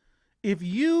if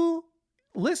you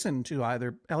listen to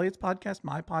either Elliot's podcast,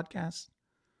 my podcast,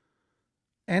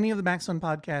 any of the Max Fun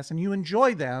podcasts, and you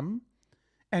enjoy them,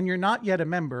 and you're not yet a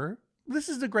member, this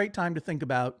is a great time to think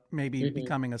about maybe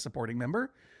becoming a supporting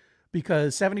member,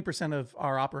 because 70% of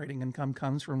our operating income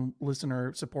comes from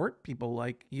listener support, people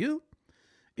like you.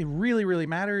 It really, really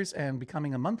matters. And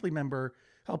becoming a monthly member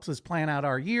helps us plan out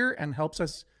our year and helps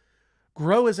us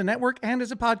grow as a network and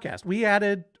as a podcast. We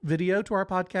added video to our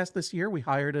podcast this year. We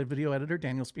hired a video editor,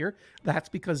 Daniel Spear. That's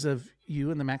because of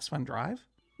you and the Max Fun Drive.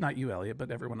 Not you, Elliot,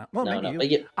 but everyone else. Well, No, maybe no.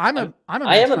 you. I am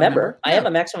a member. I am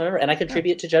a maximum member, and I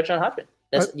contribute to Judge John Hodgman.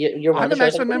 You're one I'm of a the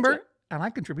shows Maximum member, and I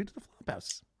contribute to the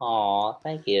Flophouse. Aw,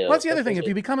 thank you. Well, that's the other thing. If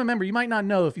you become a member, you might not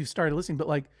know if you started listening, but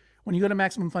like when you go to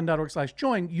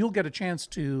MaximumFun.org/join, you'll get a chance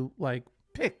to like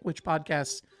pick which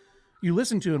podcasts you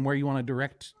listen to and where you want to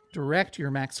direct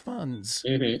your Max funds.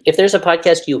 Mm-hmm. If there's a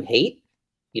podcast you hate,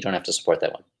 you don't have to support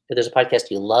that one. If there's a podcast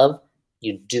you love,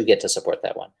 you do get to support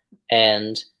that one.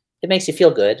 And it makes you feel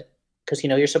good because you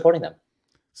know you're supporting them.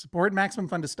 Support Maximum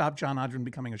Fun to stop John Hodgman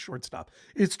becoming a shortstop.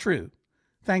 It's true.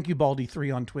 Thank you,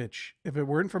 Baldy3 on Twitch. If it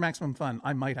weren't for Maximum Fun,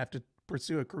 I might have to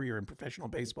pursue a career in professional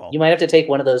baseball. You might have to take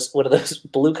one of those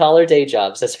blue collar day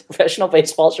jobs as a professional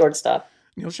baseball shortstop.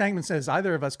 Neil Shankman says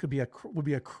either of us would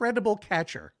be a credible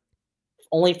catcher.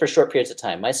 Only for short periods of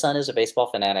time. My son is a baseball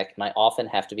fanatic, and I often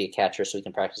have to be a catcher so he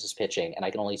can practice his pitching, and I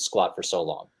can only squat for so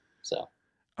long. So,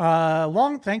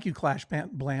 thank you, Clash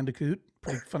Blandicoot.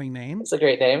 Pretty funny name. It's a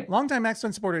great name. Longtime Max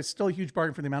Fun supporter is still a huge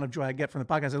bargain for the amount of joy I get from the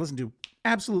podcast I listen to.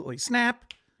 Absolutely.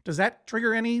 Snap. Does that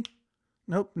trigger any?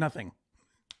 Nope, nothing.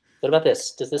 What about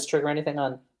this? Does this trigger anything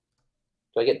on?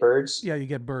 Do I get birds? Yeah, you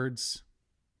get birds.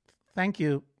 Thank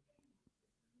you.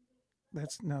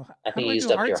 That's no. I think you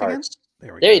used up your hearts.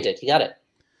 There you did. You got it.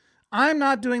 I'm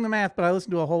not doing the math, but I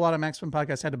listened to a whole lot of Max Fun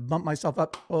podcasts. Had to bump myself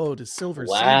up. Oh, to silver.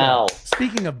 Wow. Seagull.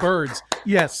 Speaking of birds,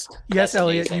 yes,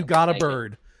 Elliot, amazing. You got a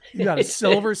bird. You got a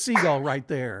silver seagull right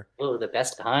there. Oh, the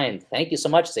best kind. Thank you so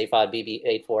much, Zaphod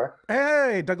BB84.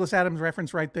 Hey, Douglas Adams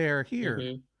reference right there.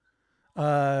 Here.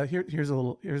 Mm-hmm. Here's a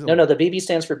little. No, the BB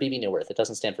stands for BB Newworth. It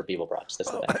doesn't stand for Beeblebrox.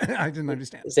 That's the thing. I didn't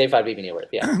understand. Zaphod BB Newworth.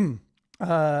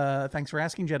 Yeah. Thanks for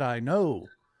asking, Jedi. No.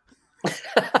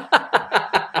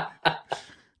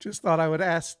 Just thought I would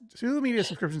ask. Two media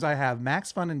subscriptions I have: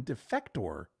 Max Fun and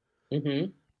Defector.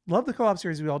 Mm-hmm. Love the co-op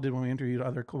series we all did when we interviewed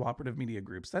other cooperative media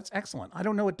groups. That's excellent. I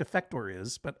don't know what Defector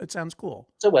is, but it sounds cool.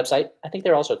 It's a website. I think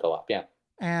they're also co-op. Yeah.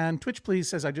 And Twitch Please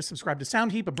says I just subscribed to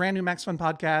Soundheap, a brand new Max Fun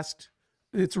podcast.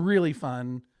 It's really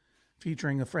fun,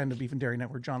 featuring a friend of Beef and Dairy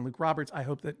Network, John Luke Roberts. I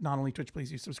hope that not only Twitch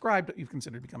Please you subscribe, but you've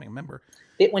considered becoming a member.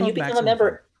 When you become a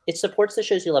member, it supports the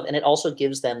shows you love, and it also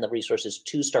gives them the resources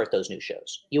to start those new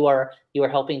shows. You are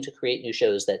helping to create new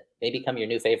shows that may become your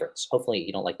new favorites. Hopefully,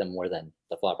 you don't like them more than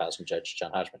the Flophouse and Judge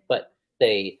John Hodgman, but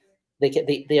they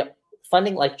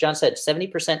funding, like John said,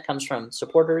 70% comes from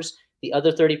supporters. The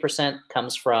other 30%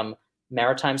 comes from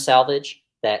maritime salvage.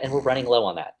 And we're running low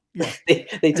on that. Yeah,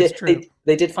 they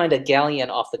did find a galleon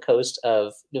off the coast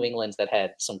of New England that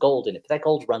had some gold in it, but that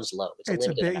gold runs low. It's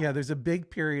a big, there's a big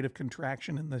period of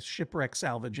contraction in the shipwreck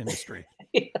salvage industry.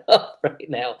 Right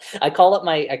now. I call up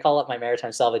my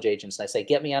maritime salvage agents and I say,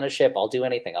 get me on a ship, I'll do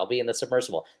anything. I'll be in the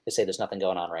submersible. They say there's nothing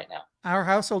going on right now. Our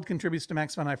household contributes to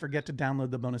Max Fun. I forget to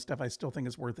download the bonus stuff. I still think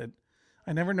it's worth it.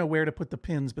 I never know where to put the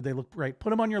pins, but they look great.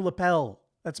 Put them on your lapel.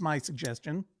 That's my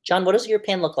suggestion. John, what does your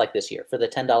pin look like this year for the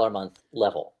 $10 a month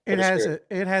level? It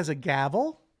has a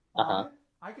gavel. Uh-huh.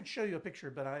 I could show you a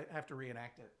picture, but I have to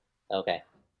reenact it. Okay.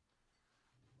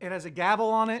 It has a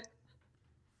gavel on it,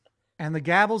 and the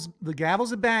gavel's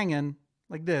a banging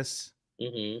like this.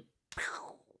 Mm-hmm.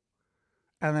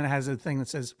 And then it has a thing that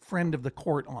says "Friend of the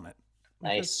Court" on it.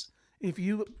 Nice. If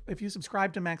you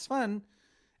subscribe to Max Fun,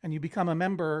 and you become a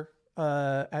member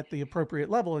at the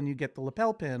appropriate level, and you get the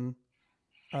lapel pin.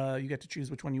 You get to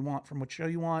choose which one you want from which show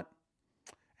you want.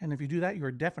 And if you do that, you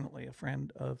are definitely a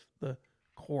friend of the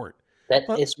court. That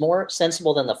is more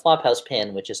sensible than the Flophouse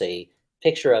pin, which is a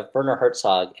picture of Werner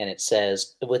Herzog, and it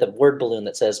says, with a word balloon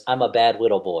that says, "I'm a bad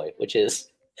widow boy," which is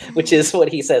what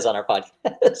he says on our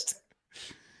podcast.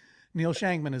 Neil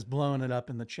Shankman is blowing it up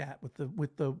in the chat with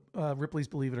the Ripley's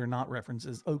Believe It or Not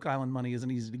references. Oak Island money isn't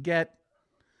easy to get.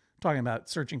 Talking about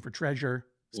searching for treasure.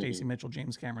 Stacey Mitchell,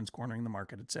 James Cameron's cornering the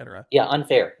market, etc. Yeah,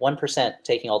 unfair. 1%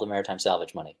 taking all the maritime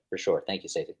salvage money, for sure. Thank you,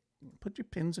 Stacey. Put your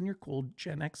pins in your cool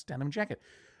Gen X denim jacket.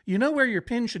 You know where your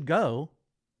pin should go?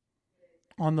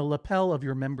 On the lapel of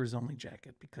your members only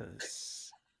jacket,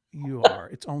 because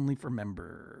it's only for members.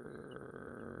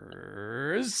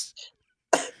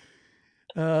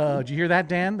 Did you hear that,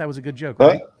 Dan? That was a good joke,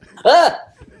 right?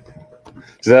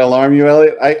 Does that alarm you,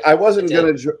 Elliot? I wasn't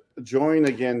going to join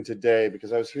again today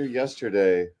because I was here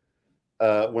yesterday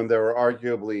when there were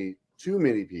arguably too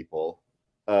many people,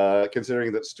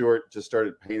 considering that Stuart just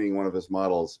started painting one of his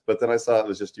models. But then I saw it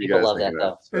was just you guys. Love that,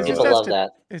 though. So. People love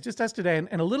that. It's just us today.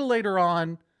 And a little later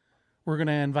on, we're going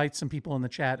to invite some people in the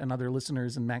chat and other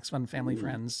listeners and Max Fun family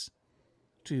friends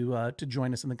to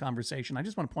join us in the conversation. I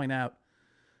just want to point out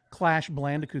Clash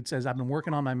Blandicoot says, I've been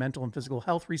working on my mental and physical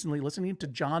health recently. Listening to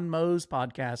John Moe's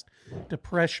podcast,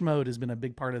 Depression Mode, has been a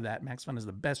big part of that. Max Fun is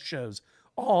the best shows,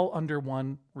 all under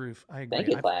one roof. I agree. Thank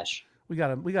you, Clash. We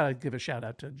gotta give a shout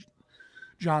out to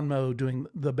John Moe doing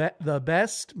the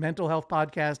best mental health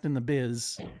podcast in the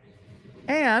biz,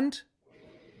 and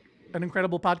an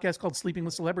incredible podcast called Sleeping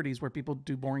with Celebrities, where people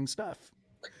do boring stuff.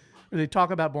 Where they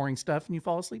talk about boring stuff and you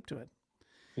fall asleep to it.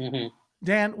 Mm-hmm.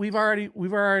 Dan,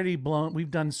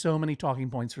 we've done so many talking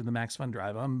points for the Max Fun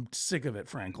Drive. I'm sick of it,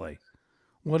 frankly.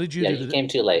 What did you do? You came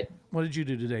too late. What did you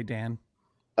do today, Dan?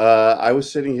 I was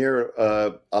sitting here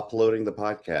uploading the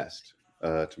podcast,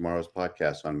 tomorrow's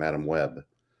podcast on Madam Web.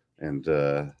 And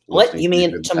what you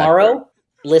mean tomorrow?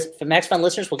 For Max Fun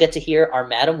listeners will get to hear our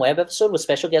Madam Web episode with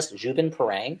special guest Jubin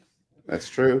Parang. That's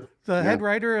true. The head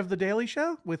writer of The Daily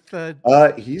Show with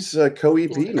he's a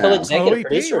co-EP now. Co-executive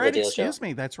producer right, of The Daily Excuse Show.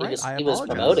 me, that's right. He was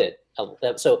promoted.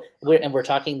 So we're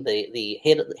talking the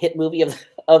hit movie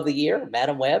of the year,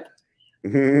 Madam Web.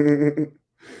 When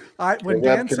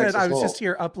Dan said I was just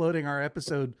here uploading our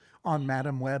episode on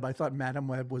Madam Web, I thought Madam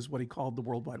Web was what he called the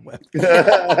World Wide Web.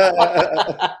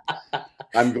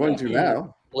 I'm going to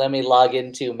now. Let me log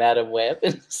into Madam Web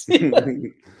and see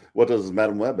what does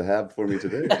Madam Web have for me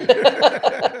today?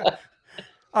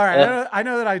 All right, I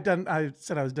know that I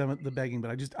said I was done with the begging, but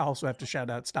I also have to shout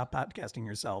out Stop Podcasting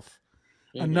Yourself.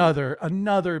 Mm-hmm.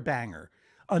 Another banger.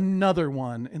 Another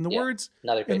one. In the words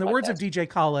of DJ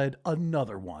Khaled,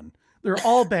 another one. They're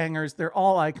all bangers, they're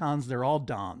all icons, they're all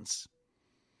dons.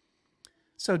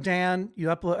 So Dan,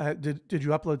 you did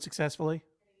you upload successfully?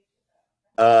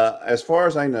 As far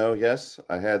as I know, yes.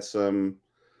 I had some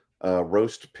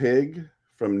roast pig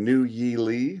from New Yi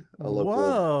Lee, a local.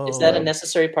 Whoa. Is that a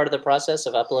necessary part of the process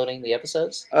of uploading the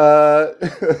episodes?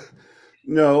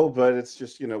 No, but it's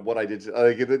just what I did.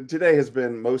 Today has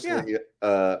been mostly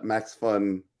Max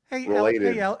Fun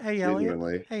related.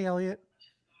 Hey, Elliot.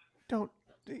 Don't.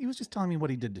 He was just telling me what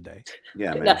he did today.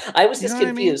 Yeah, man. No, I was just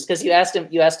confused because you asked him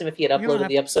if he had uploaded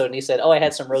the episode, and he said, "Oh, I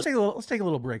had some roast." Let's take a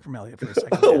little break from Elliot for a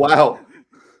second. Oh, wow.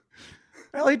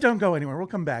 Elliot, don't go anywhere. We'll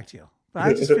come back to you. But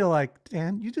I just feel like,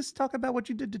 Dan, you just talk about what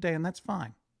you did today, and that's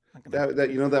fine.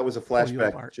 That was a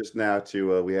flashback just now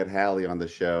to we had Hallie on the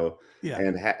show,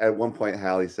 and at one point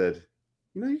Hallie said,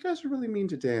 "You guys are really mean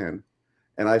to Dan,"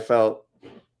 and I felt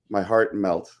my heart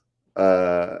melt.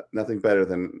 Nothing better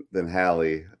than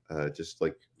Hallie, just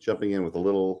like jumping in with a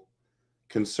little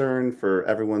concern for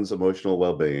everyone's emotional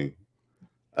well-being.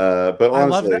 But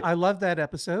honestly, I love that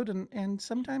episode, and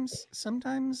sometimes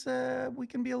we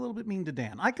can be a little bit mean to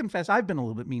Dan. I confess I've been a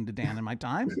little bit mean to Dan in my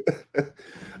time.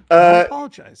 I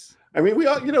apologize. I mean, we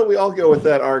all go with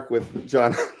that arc with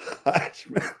John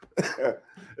Hodgman.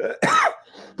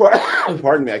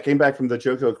 Pardon me. I came back from the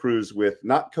JoCo cruise with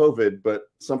not COVID, but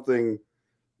something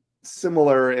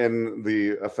similar in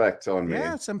the effect on me.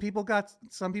 Yeah, some people got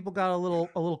a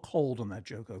little cold on that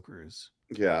JoCo cruise.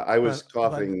 Yeah, I was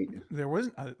coughing. There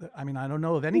wasn't. I mean, I don't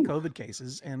know of any COVID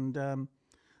cases, and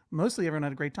mostly everyone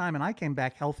had a great time. And I came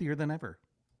back healthier than ever.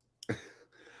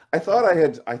 I thought I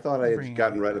had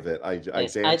gotten rid of it. I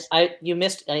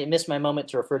missed my moment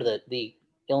to refer to the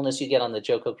illness you get on the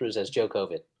JoCo cruise as Joe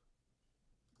COVID.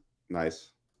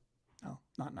 Nice. Oh,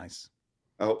 not nice.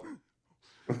 Oh,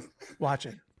 watch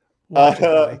it.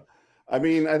 I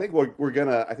mean, I think we're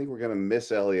gonna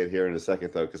miss Elliot here in a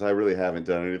second though, because I really haven't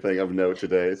done anything of note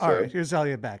today. So. All right, here's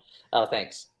Elliot back. Oh,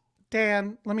 thanks.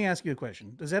 Dan, let me ask you a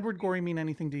question. Does Edward Gorey mean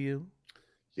anything to you?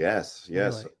 Yes.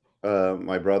 Really?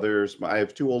 My brothers. I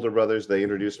have two older brothers. They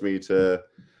introduced me to.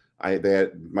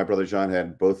 My brother John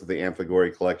had both of the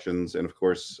Amphigory collections, and of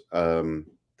course,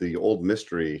 the old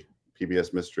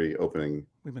PBS mystery opening.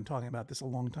 We've been talking about this a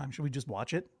long time. Should we just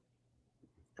watch it?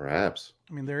 Perhaps.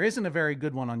 I mean, there isn't a very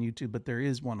good one on YouTube, but there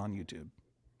is one on YouTube.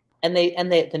 And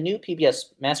the new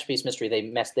PBS Masterpiece Mystery,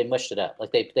 they mushed it up.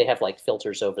 Like they have like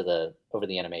filters over the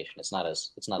animation. It's not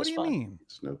as fun. What do you mean?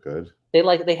 It's no good.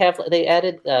 They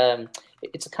added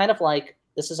it's kind of like,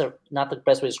 this is not the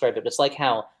best way to describe it, but it's like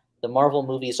how the Marvel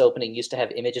movies opening used to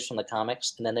have images from the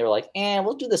comics, and then they were like,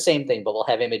 we'll do the same thing, but we'll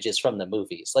have images from the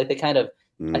movies. Like they kind of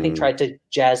I think tried to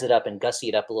jazz it up and gussy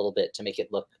it up a little bit to make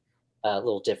it look a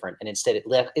little different, and instead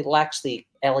it lacks the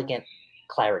elegant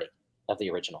clarity of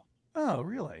the original. Oh,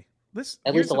 really?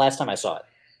 At least the last time I saw it.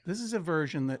 This is a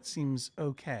version that seems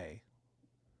okay.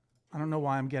 I don't know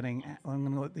why I'm going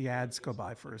to let the ads go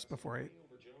by first before I.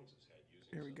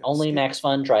 Here we go. Only Max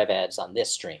Fun Drive ads on this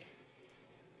stream.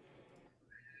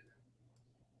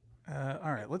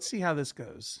 All right, let's see how this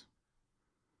goes.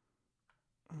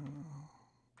 And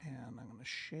I'm going to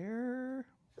share.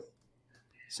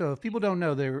 So if people don't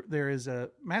know, there is a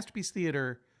Masterpiece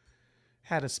Theater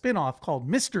had a spin-off called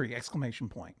Mystery!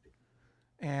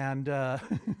 And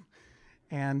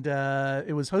and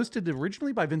it was hosted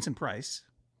originally by Vincent Price,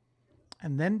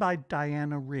 and then by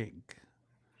Diana Rigg,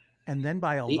 and then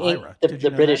by Elvira.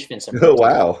 The British Vincent Oh,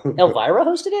 wow. Elvira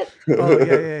hosted it? Oh,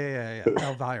 yeah.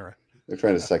 Elvira. They're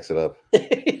trying to sex it up.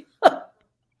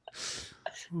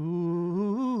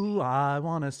 Ooh, I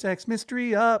want a sex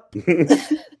mystery up.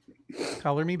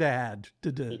 Color me bad.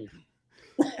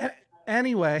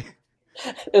 Anyway.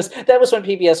 That was when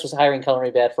PBS was hiring Color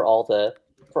Me Bad for all the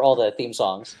theme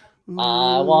songs. Ooh.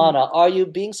 Are you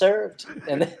being served?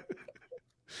 And then...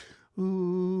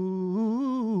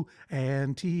 Ooh,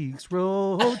 Antiques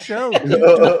Roadshow.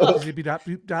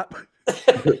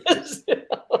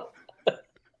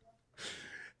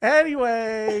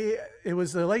 Anyway, it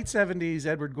was the late 70s.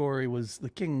 Edward Gorey was the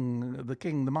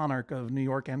monarch of New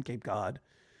York and Cape Cod,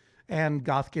 and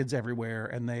goth kids everywhere.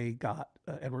 And they got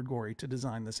Edward Gorey to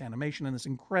design this animation and this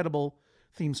incredible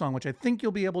theme song, which I think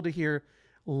you'll be able to hear.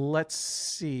 Let's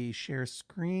see, share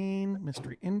screen,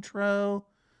 mystery intro.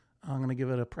 I'm going to give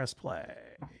it a press play.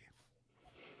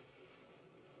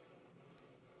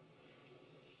 Mystery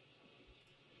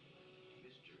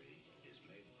is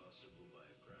made possible by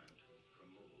a grant from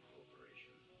Mobile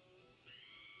Corporation.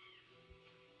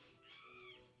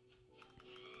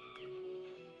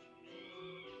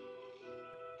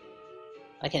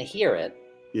 I can hear it.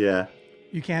 Yeah.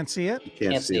 You can't see it? You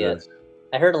can't see it.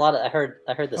 I heard a lot of. I heard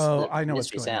this. Oh, I know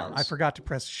what's going on. I forgot to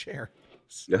press share.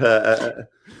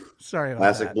 Sorry about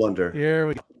Classic that. blunder. Here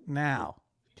we go. Now,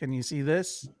 can you see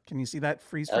this? Can you see that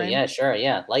freeze frame? Oh yeah, sure,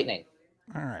 yeah, lightning.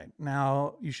 All right,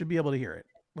 now you should be able to hear it.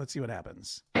 Let's see what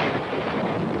happens.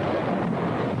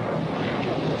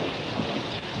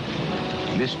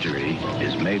 Mystery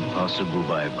is made possible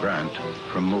by a grant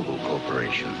from Mobile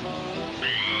Corporation.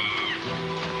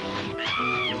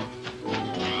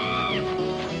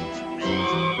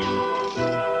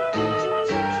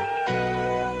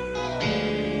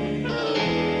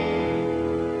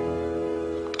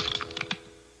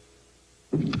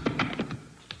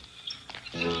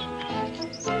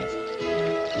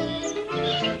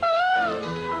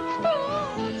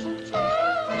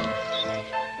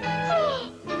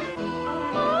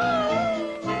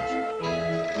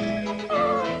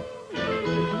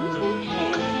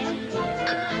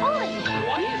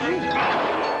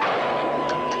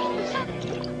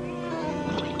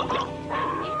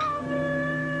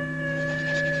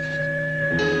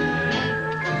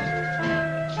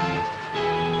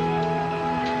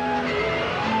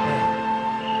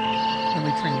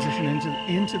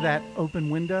 Into that open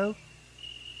window,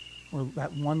 or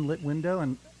that one lit window,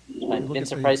 and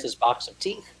Vincent Price's box of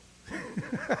teeth.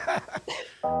 I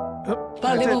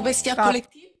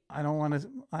don't want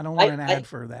an ad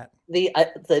for that.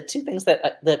 The two things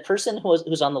that the person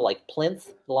who's on the like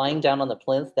plinth, lying down on the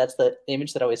plinth, that's the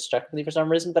image that always struck me for some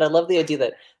reason. But I love the idea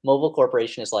that Mobile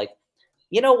Corporation is like,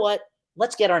 you know what?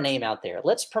 Let's get our name out there.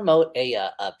 Let's promote a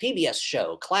PBS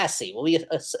show, classy. We'll be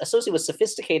associated with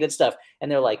sophisticated stuff. And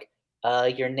they're like,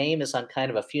 your name is on kind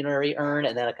of a funerary urn,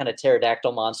 and then a kind of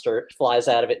pterodactyl monster flies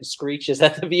out of it and screeches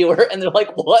at the viewer. And they're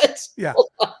like, what? Yeah.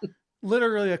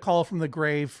 Literally a call from the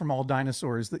grave from all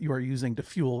dinosaurs that you are using to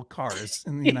fuel cars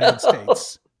in the United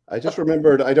States. I just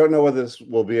remembered, I don't know whether this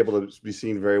will be able to be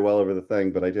seen very well over the thing,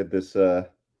 but I did this.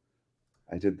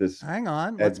 Hang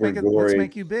on. Let's make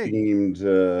you big.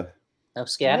 Themed,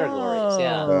 scatter glories.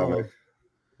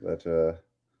 Yeah.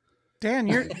 Dan,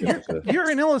 you're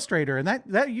an illustrator, and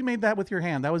that you made that with your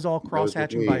hand. That was all cross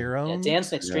hatching by your own. Yeah,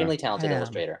 Dan's an extremely talented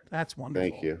illustrator. That's wonderful.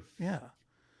 Thank you. Yeah.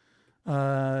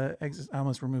 I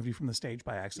almost removed you from the stage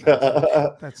by accident.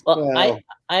 I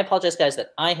apologize, guys,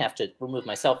 that I have to remove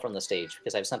myself from the stage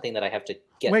because I have something that I have to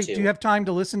get to. Wait, do you have time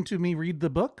to listen to me read the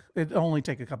book? It'll only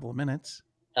take a couple of minutes.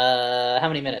 How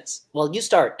many minutes? Well, you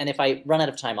start, and if I run out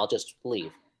of time, I'll just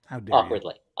leave. How dare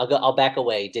awkwardly. You. I'll back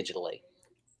away digitally.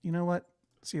 You know what?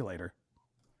 See you later.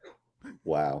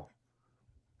 Wow.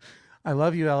 I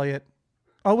love you, Elliot.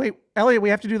 Oh wait, Elliot, we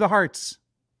have to do the hearts.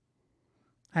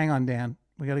 Hang on, Dan.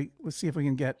 Let's see if we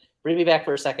can get. Bring me back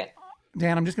for a second.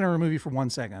 Dan, I'm just going to remove you for 1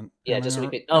 second. Yeah, just so we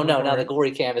can. Oh no, now the gory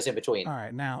cam is in between. All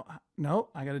right, now no,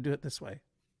 I got to do it this way.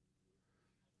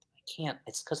 I can't.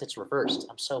 It's because it's reversed.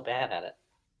 I'm so bad at it.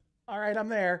 All right, I'm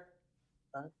there.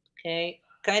 Okay,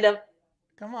 kind of.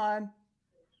 Come on.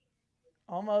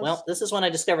 Almost. Well, this is when I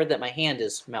discovered that my hand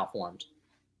is malformed.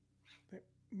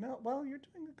 No, well, you're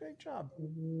doing a great job.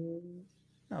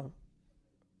 No.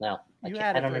 No, I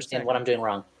don't understand what I'm doing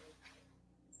wrong.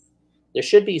 There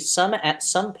should be some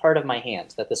part of my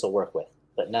hand that this will work with,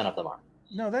 but none of them are.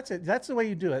 No, that's it. That's the way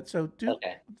you do it. So do.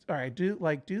 Okay. All right.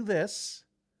 Do this.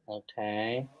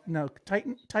 Okay. No,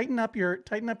 tighten up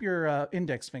your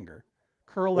index finger.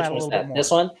 Curl Which that a one's little that? bit more.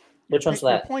 This one? Which one's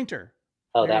Your that? pointer.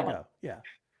 Oh, there that you one. go. Yeah.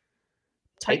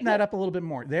 Tighten Tighten that up a little bit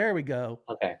more. There we go.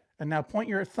 Okay. And now point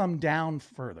your thumb down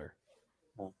further.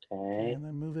 Okay. And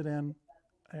then move it in.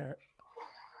 There.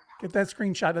 Get that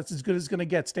screenshot. That's as good as it's going to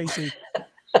get, Stacy.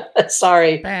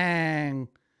 Sorry. Bang.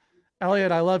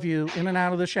 Elliot, I love you. In and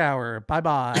out of the shower.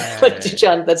 Bye-bye.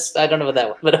 John, I don't know what that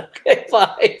was, but okay,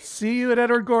 bye. See you at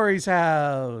Edward Gorey's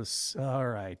house. All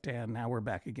right, Dan, now we're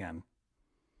back again.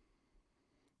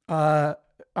 All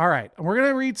right. We're going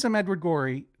to read some Edward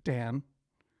Gorey, Dan.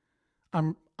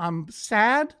 I'm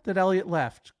sad that Elliot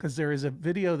left because there is a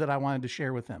video that I wanted to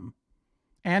share with him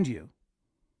and you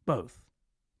both,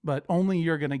 but only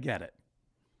you're going to get it.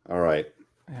 All right.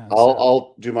 And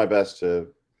I'll do my best to.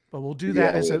 But we'll do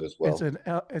that as well.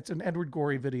 it's an Edward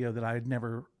Gorey video that I had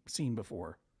never seen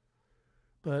before.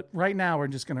 But right now we're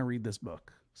just going to read this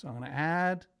book. So I'm going to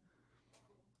add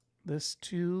this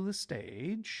to the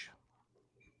stage.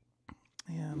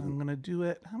 And I'm going to do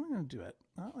it. How am I going to do it?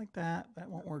 Not like that. That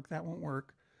won't work. That won't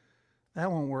work. That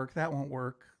won't work. That won't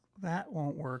work. That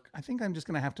won't work. I think I'm just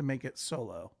going to have to make it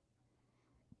solo.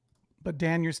 But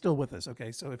Dan, you're still with us.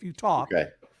 Okay. So if you talk,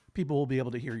 people will be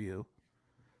able to hear you.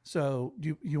 So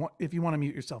if you want to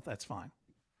mute yourself, that's fine.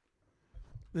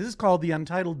 This is called The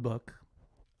Untitled Book.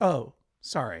 Oh,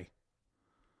 sorry.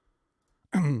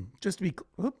 Just to be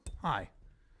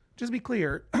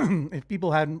clear, if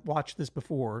people hadn't watched this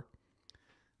before,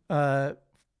 one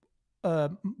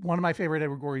of my favorite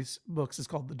Edward Gorey's books is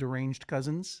called The Deranged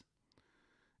Cousins.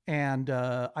 And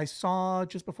I saw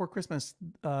just before Christmas,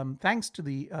 thanks to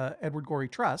the Edward Gorey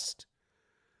Trust,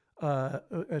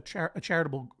 a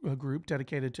charitable group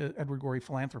dedicated to Edward Gorey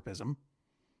philanthropism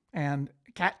and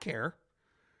cat care.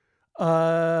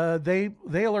 They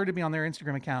alerted me on their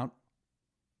Instagram account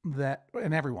that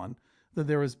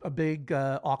there was a big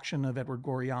auction of Edward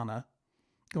Goreyana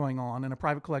going on, and a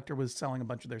private collector was selling a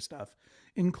bunch of their stuff,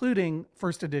 including a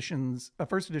first edition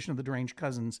of The Deranged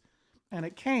Cousins, and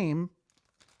it came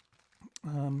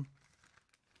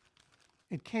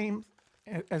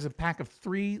as a pack of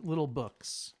 3 little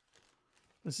books.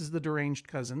 This is The Deranged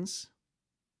Cousins.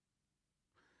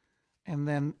 And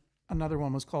then another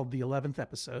one was called The 11th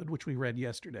Episode, which we read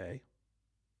yesterday.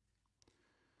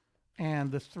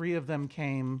 And the 3 of them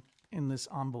came in this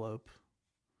envelope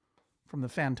from the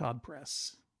Fantod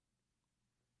Press.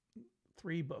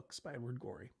 3 books by Edward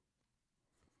Gorey.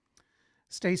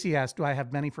 Stacy asked, do I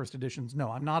have many first editions?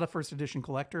 No, I'm not a first edition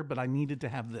collector, but I needed to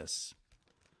have this.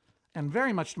 And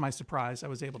very much to my surprise, I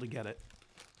was able to get it.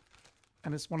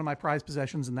 And it's one of my prized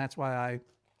possessions, and that's why I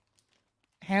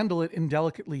handle it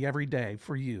indelicately every day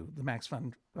for you, the Max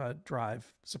Fun Drive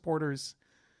supporters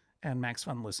and Max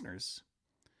Fun listeners.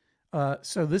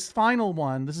 So this final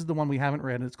one, this is the one we haven't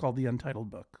read, and it's called The Untitled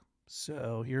Book.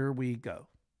 So here we go.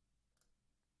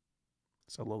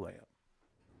 Solo layout.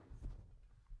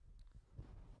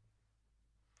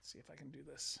 Let's see if I can do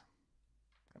this.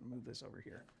 I'm gonna move this over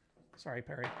here. Sorry,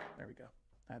 Perry. There we go.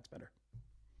 That's better.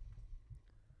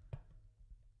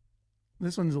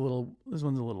 This one's a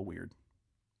little weird.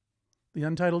 The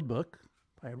Untitled Book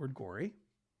by Edward Gorey.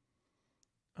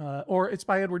 Or it's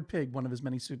by Edward Pigg, one of his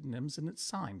many pseudonyms, and it's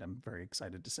signed, I'm very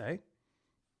excited to say.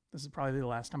 This is probably the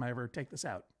last time I ever take this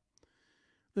out.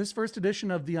 This first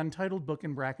edition of The Untitled Book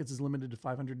in brackets is limited to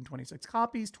 526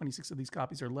 copies. 26 of these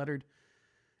copies are lettered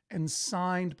and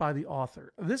signed by the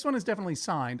author. This one is definitely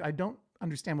signed. I don't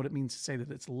understand what it means to say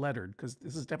that it's lettered, because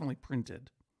this is definitely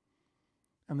printed.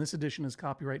 And this edition is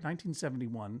copyright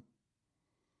 1971.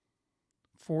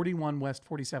 41 West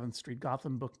 47th Street.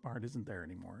 Gotham Book Mart isn't there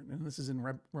anymore. And this is in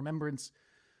remembrance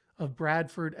of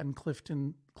Bradford and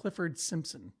Clifford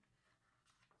Simpson.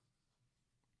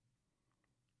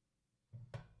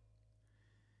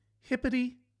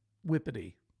 Hippity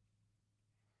Whippity.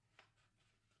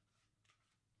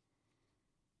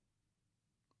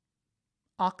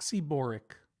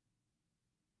 Oxyboric.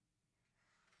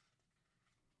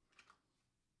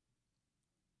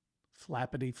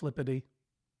 Flappity Flippity.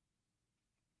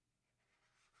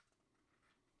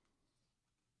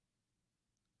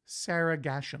 Sarah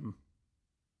Gasham.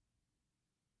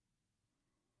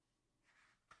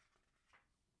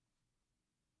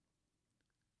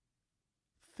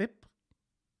 Thip.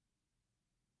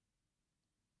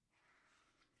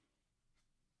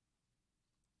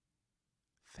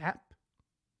 Thap.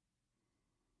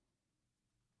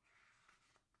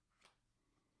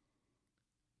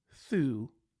 Thu.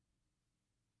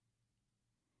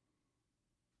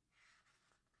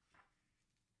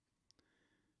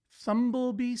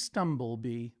 Thumblebee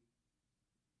Stumblebee.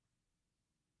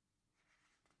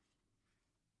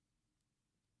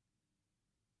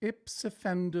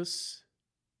 Ipsifendus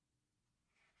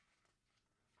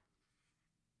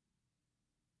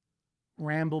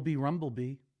Rambleby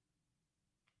Rumbleby.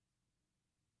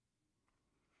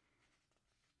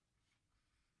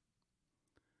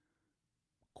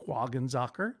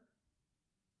 Quaggenzacher.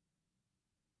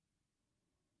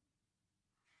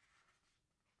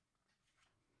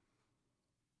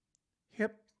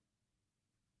 Hip.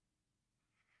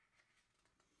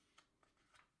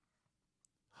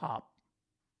 Hop.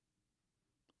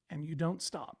 And you don't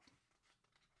stop.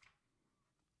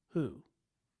 Who?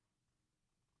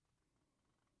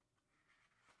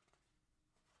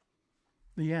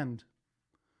 The end.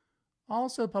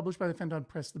 Also published by the Fenton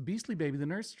Press, The Beastly Baby, The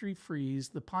Nursery Freeze,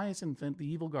 The Pious Infant, The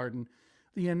Evil Garden,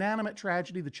 The Inanimate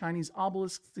Tragedy, The Chinese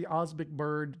Obelisks, The Osbic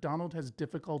Bird, Donald Has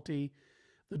Difficulty,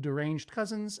 The Deranged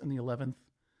Cousins, and the 11th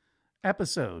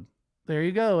episode. There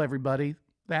you go, everybody.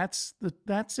 That's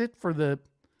it for the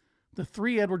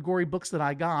 3 Edward Gorey books that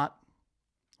I got.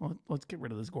 Well, let's get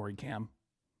rid of this Gorey cam.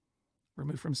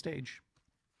 Remove from stage.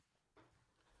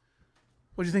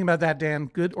 What do you think about that, Dan?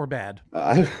 Good or bad?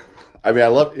 I mean, I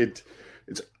love it.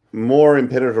 It's more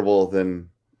impenetrable than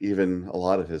even a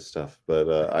lot of his stuff, but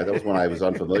that was one I was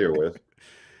unfamiliar with.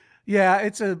 Yeah,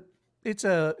 it's a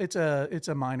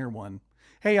minor one.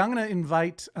 Hey, I'm going to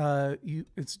invite you.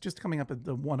 It's just coming up at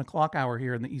the 1 o'clock hour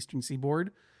here in the Eastern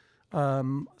Seaboard.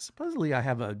 Supposedly, I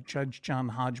have a Judge John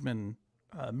Hodgman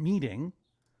meeting.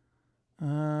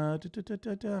 I'm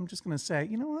just going to say,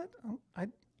 you know what?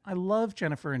 I love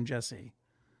Jennifer and Jesse,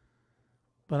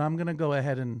 but I'm going to go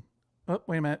ahead and. Oh,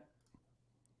 wait a minute.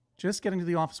 Just getting to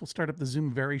the office. We'll start up the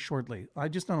Zoom very shortly. I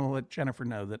just want to let Jennifer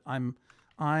know that I'm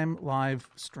live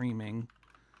streaming,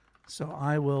 so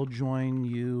I will join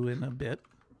you in a bit.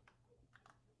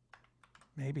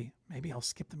 Maybe I'll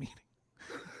skip the meeting.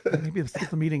 Maybe I'll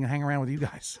skip the meeting and hang around with you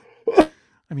guys.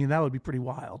 I mean, that would be pretty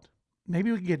wild.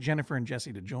 Maybe we could get Jennifer and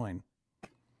Jesse to join.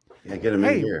 Yeah, get them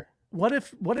in here. What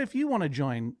if you want to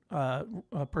join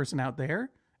a person out there?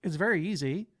 It's very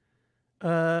easy.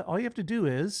 All you have to do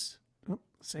is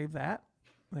save that.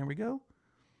 There we go.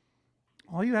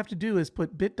 All you have to do is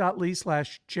put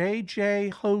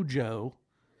bit.ly/JJHojo,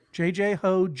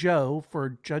 JJHojo for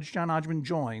Judge John Hodgman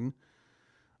join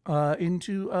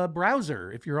into a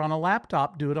browser. If you're on a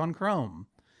laptop, do it on Chrome.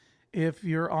 If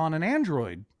you're on an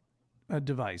Android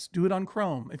device, do it on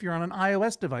Chrome. If you're on an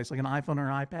iOS device like an iPhone or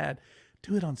an iPad,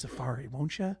 do it on Safari,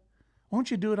 won't you? Won't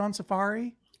you do it on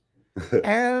Safari?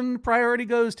 And priority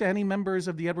goes to any members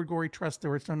of the Edward Gorey Trust that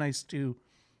were so nice to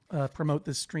promote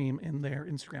this stream in their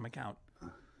Instagram account.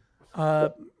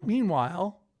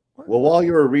 Meanwhile, well, while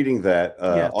you were reading that,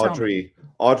 Yeah, Audrey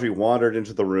wandered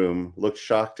into the room, looked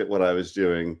shocked at what I was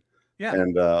doing, yeah.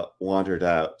 and wandered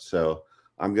out. So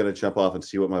I'm going to jump off and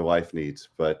see what my wife needs.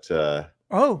 But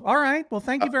Oh, all right. Well,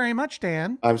 thank you very much,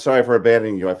 Dan. I'm sorry for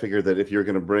abandoning you. I figured that if you're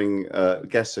going to bring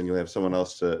guests in, you'll have someone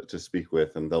else to speak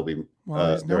with, and they'll be Well,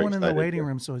 there's no very one in the excited. waiting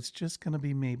room, so it's just going to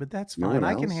be me. But that's No fine. one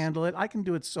I can else? handle it. I can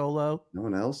do it solo. No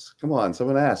one else? Come on,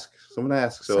 someone ask. Someone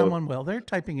ask. So Someone will. They're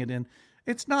typing it in.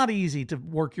 It's not easy to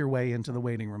work your way into the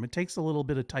waiting room. It takes a little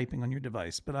bit of typing on your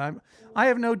device, but I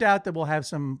have no doubt that we'll have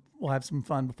some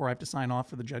fun before I have to sign off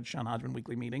for the Judge John Hodgman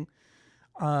weekly meeting.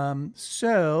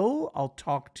 So I'll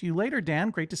talk to you later,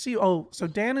 Dan. Great to see you. Oh, so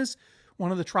Dan is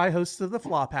one of the tri-hosts of the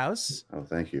Flophouse. oh,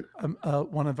 thank you.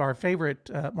 One of my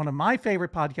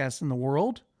favorite podcasts in the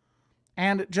world,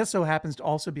 and it just so happens to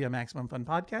also be a Maximum Fun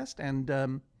podcast. And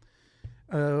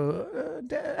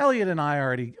Elliot and I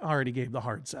already gave the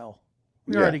hard sell.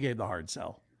 We already gave the hard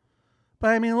sell. But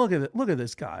I mean, look at it. Look at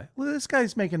this guy. Look at this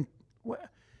guy's making.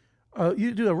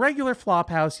 You do a regular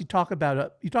Flophouse. You talk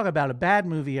about a bad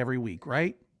movie every week,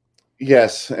 right?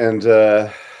 Yes, and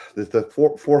the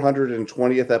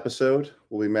 420th episode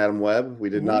will be Madam Web. We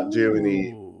did not do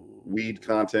any weed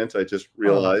content. I just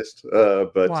realized.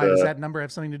 But why does that number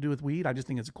have something to do with weed? I just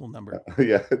think it's a cool number.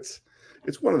 Yeah, it's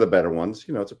one of the better ones.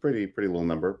 You know, it's a pretty little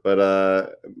number,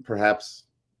 but perhaps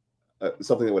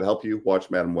something that would help you watch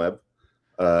Madam Web.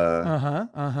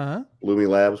 Bloomy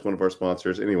Labs, one of our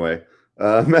sponsors. Anyway,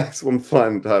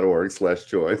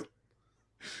 MaximumFun.org/join.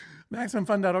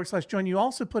 MaximumFun.org/join. You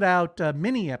also put out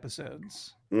mini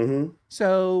episodes. Mm-hmm.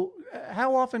 So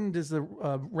how often does the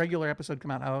regular episode come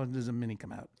out? How often does a mini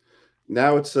come out?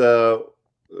 Now it's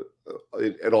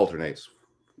it alternates.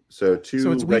 So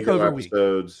two it's week regular over week.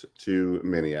 episodes, 2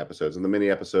 mini episodes, and the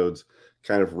mini episodes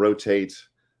kind of rotate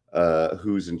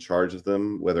who's in charge of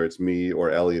them, whether it's me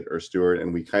or Elliot or Stuart,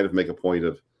 and we kind of make a point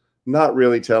of not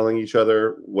really telling each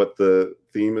other what the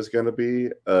theme is going to be.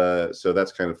 So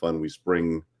that's kind of fun. We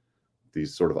spring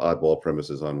these sort of oddball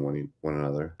premises on one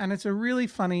another. And it's a really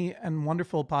funny and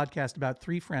wonderful podcast about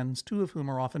three friends, two of whom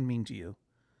are often mean to you.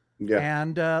 Yeah.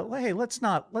 And hey, let's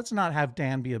not have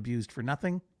Dan be abused for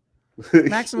nothing.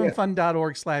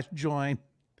 MaximumFun.org/join.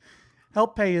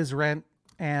 Help pay his rent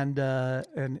and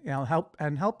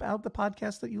help out the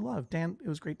podcast that you love. Dan, it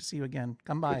was great to see you again.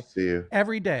 Come by. Good to see you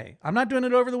every day. I'm not doing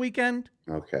it over the weekend.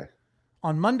 Okay.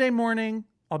 On Monday morning,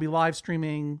 I'll be live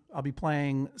streaming. I'll be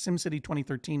playing SimCity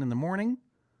 2013 in the morning.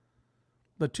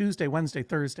 But Tuesday, Wednesday,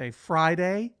 Thursday,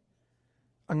 Friday,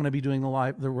 I'm going to be doing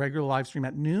the regular live stream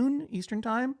at noon Eastern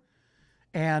time.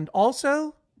 And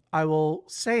also, I will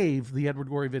save the Edward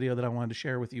Gorey video that I wanted to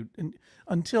share with you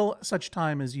until such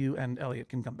time as you and Elliot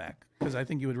can come back, because I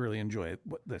think you would really enjoy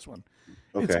this one.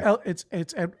 Okay.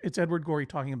 It's Edward Gorey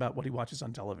talking about what he watches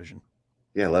on television.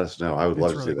 Yeah, let us know. I would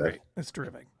love to see that. Great. It's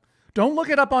terrific. Don't look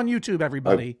it up on YouTube,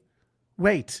 everybody.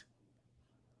 Wait.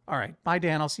 All right. Bye,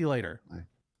 Dan. I'll see you later. Bye.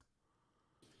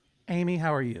 Amy,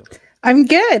 how are you? I'm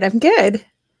good.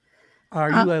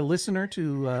 Are you a listener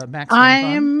to Max?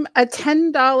 I'm a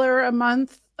 $10 a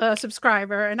month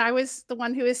subscriber, and I was the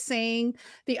one who was saying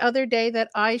the other day that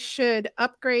I should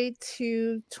upgrade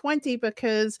to 20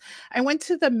 because I went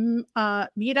to the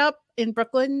meetup in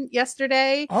Brooklyn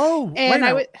yesterday. Oh,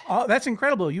 and that's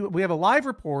incredible! We have a live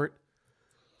report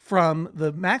from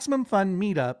the Maximum Fun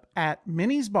meetup at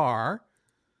Minnie's Bar.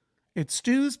 It's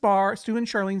Stu's bar, Stu and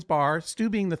Charlene's bar. Stu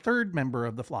being the third member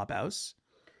of the Flophouse,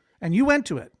 and you went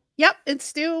to it. Yep, and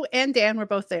Stu and Dan were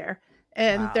both there.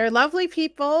 And Wow. They're lovely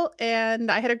people, and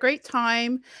I had a great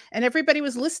time. And everybody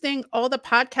was listening all the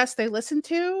podcasts they listened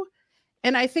to.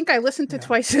 And I think I listened to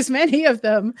twice as many of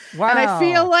them. Wow. And I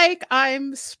feel like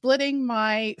I'm splitting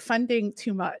my funding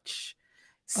too much.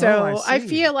 So I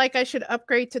feel like I should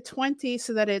upgrade to 20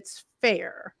 so that it's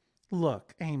fair.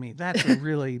 Look, Amy, that's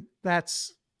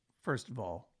first of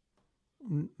all,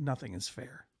 nothing is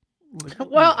fair.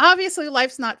 Well, obviously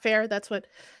life's not fair. That's what,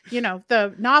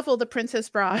 the novel, The Princess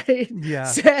Bride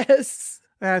says.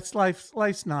 That's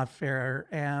life's not fair.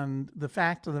 And the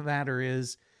fact of the matter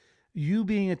is, you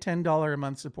being a $10 a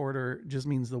month supporter just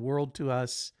means the world to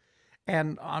us.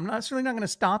 And I'm certainly not going to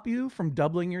stop you from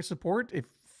doubling your support if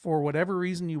for whatever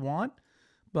reason you want,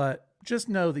 but just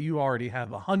know that you already have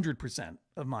 100%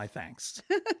 of my thanks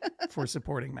for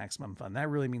supporting Maximum Fun. That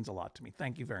really means a lot to me.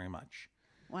 Thank you very much.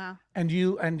 Wow. And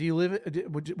you live,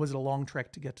 was it a long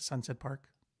trek to get to Sunset Park?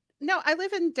 No, I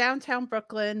live in downtown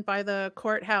Brooklyn by the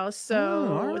courthouse.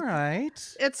 So all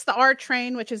right. It's the R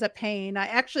train, which is a pain. I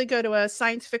actually go to a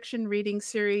science fiction reading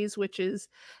series, which is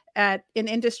in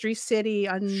Industry City.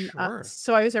 Sure.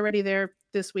 So I was already there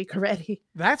this week already.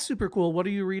 That's super cool. What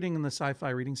are you reading in the sci-fi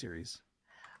reading series?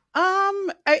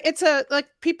 It's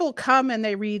people come and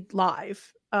they read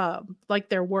live, like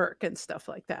their work and stuff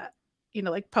like that.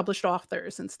 Like published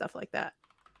authors and stuff like that.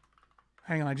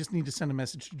 Hang on, I just need to send a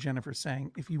message to Jennifer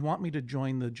saying, if you want me to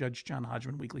join the Judge John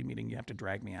Hodgman weekly meeting, you have to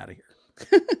drag me out of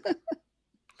here.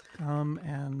 Come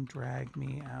and drag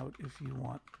me out if you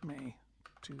want me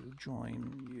to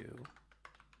join you.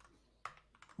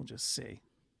 We'll just see.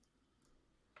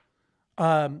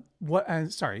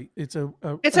 Sorry, it's a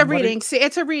reading.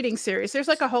 It's a reading series. There's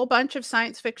like a whole bunch of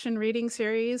science fiction reading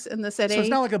series in the city. So it's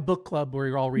not like a book club where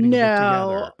you're all reading a book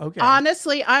together. Okay.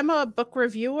 Honestly, I'm a book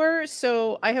reviewer,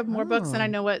 so I have more books than I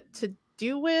know what to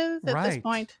do with at this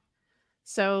point.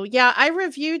 So yeah, I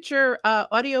reviewed your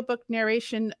audiobook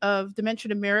narration of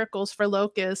Dimension of Miracles for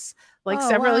Locus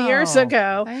several years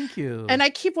ago. Thank you. And I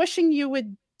keep wishing you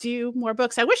would do more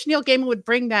books. I wish Neil Gaiman would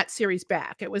bring that series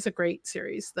back. It was a great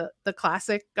series, the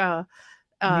classic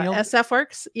SF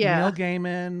works. Yeah. Neil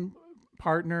Gaiman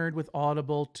partnered with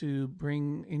Audible to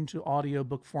bring into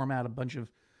audiobook format a bunch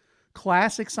of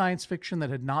classic science fiction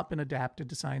that had not been adapted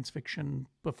to science fiction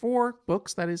before,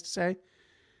 books, that is to say.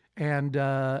 And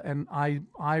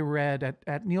I read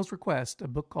at Neil's request a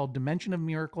book called Dimension of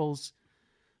Miracles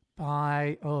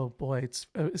by, it's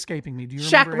escaping me. Do you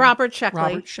remember? Robert Sheckley.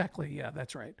 Robert Sheckley, yeah,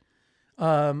 that's right.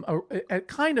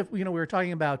 Kind of, we were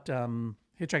talking about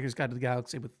Hitchhiker's Guide to the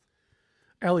Galaxy with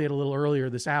Elliot a little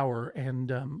earlier this hour,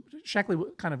 and Sheckley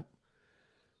kind of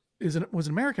was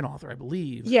an American author, I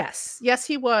believe. Yes,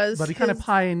 he was. But he kind of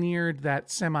pioneered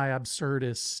that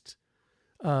semi-absurdist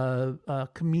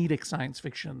comedic science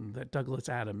fiction that Douglas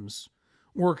Adams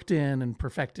worked in and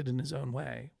perfected in his own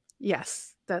way.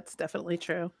 Yes, that's definitely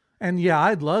true. And yeah,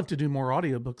 I'd love to do more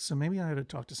audiobooks, so maybe I ought to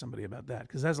talk to somebody about that,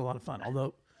 because that's a lot of fun,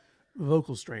 although the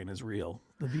vocal strain is real.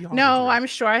 The VR No, I'm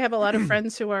sure. I have a lot of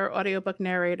friends who are audiobook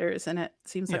narrators, and it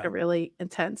seems like a really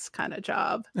intense kind of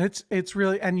job. It's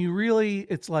really, and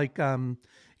it's like,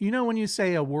 when you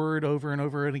say a word over and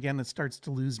over and again, it starts to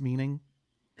lose meaning.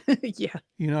 Yeah.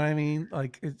 You know what I mean?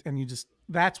 Like, and you just,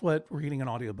 that's what reading an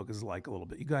audiobook is like a little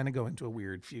bit. You kind of go into a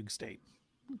weird fugue state.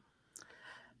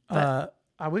 I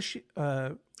wish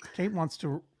Kate wants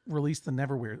to release the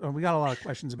Neverwhere. Oh, we got a lot of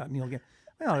questions about Neil Gaiman.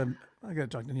 Well, I got to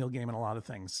talk to Neil Gaiman a lot of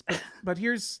things. But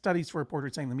here's Studies for a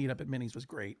Portrait saying the meetup at Minnie's was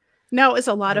great. No, it was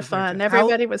a lot of fun.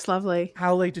 Everybody was lovely.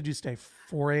 How late did you stay?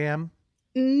 4 a.m.?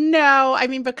 No, I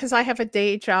mean, because I have a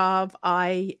day job,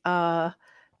 I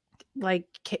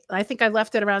think I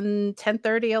left at around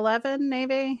 10:30, 11,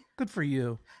 maybe. Good for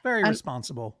you. Very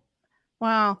responsible.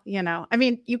 Well, I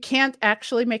mean, you can't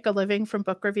actually make a living from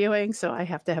book reviewing, so I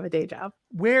have to have a day job.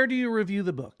 Where do you review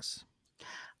the books?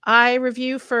 I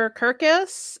review for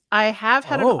Kirkus. I have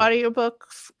had an audiobook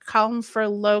column for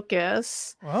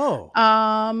Locus. Oh.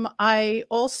 I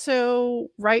also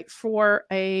write for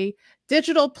a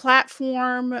digital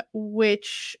platform,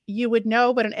 which you would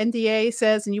know, but an NDA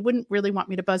says, and you wouldn't really want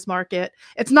me to buzz market.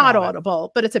 It's not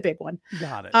Audible, but it's a big one.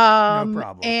 Got it. No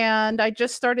problem. And I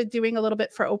just started doing a little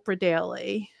bit for Oprah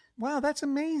Daily. Wow, that's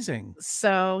amazing.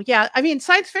 So, yeah, I mean,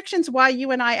 science fiction's why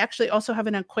you and I actually also have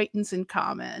an acquaintance in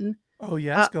common. Oh,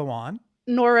 yes, go on.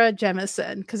 Nora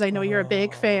Jemisin, because I know you're a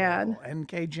big fan.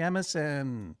 N.K.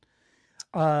 Jemisin.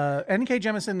 N.K.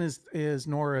 Jemisin is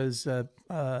Nora's,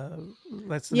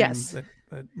 that's the name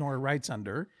that Nora writes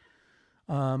under.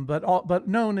 But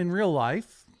known in real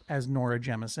life as Nora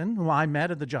Jemisin, who I met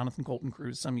at the Jonathan Colton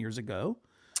Cruise some years ago.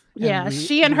 Yeah,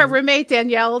 she and her roommate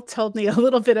Danielle told me a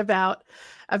little bit about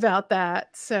that.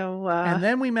 So and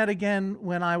then we met again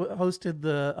when I hosted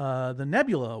the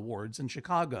Nebula Awards in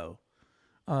Chicago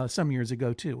some years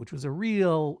ago too, which was a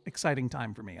real exciting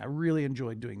time for me. I really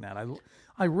enjoyed doing that.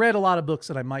 I read a lot of books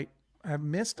that I might have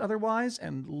missed otherwise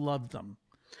and loved them.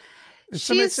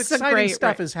 Some exciting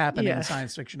stuff is happening in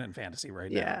science fiction and fantasy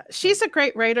right now. Yeah, she's a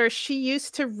great writer. She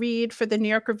used to read for the New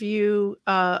York Review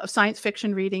of Science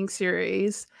Fiction Reading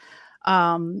Series,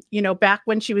 back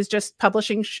when she was just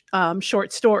publishing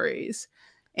short stories.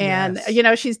 And,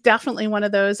 she's definitely one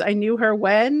of those. I knew her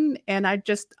when, and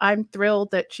I'm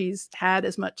thrilled that she's had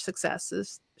as much success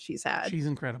as she's had. She's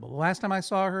incredible. The last time I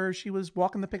saw her, she was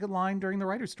walking the picket line during the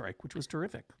writer's strike, which was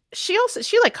terrific. She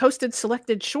hosted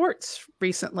Selected Shorts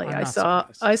recently. I saw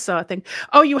a thing.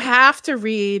 Oh, you have to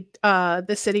read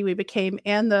The City We Became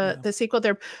and the sequel.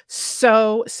 They're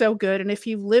so good. And if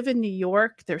you live in New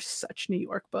York, they're such New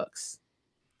York books.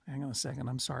 Hang on a second.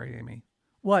 I'm sorry, Amy.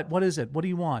 What is it? What do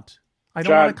you want? I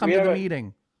don't want to come to the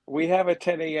meeting. We have a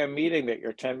 10 a.m. meeting that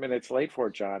you're 10 minutes late for,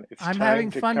 John. I'm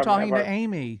having fun talking to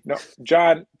Amy. No,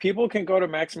 John, people can go to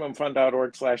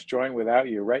MaximumFun.org/join without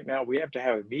you. Right now, we have to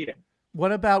have a meeting.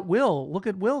 What about Will? Look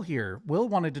at Will here. Will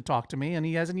wanted to talk to me, and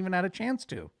he hasn't even had a chance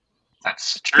to.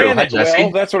 That's true. Hi, Jesse.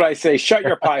 Will, that's what I say. Shut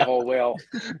your pie hole, Will.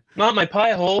 Not my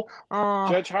pie hole.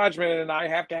 Judge Hodgman and I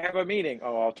have to have a meeting.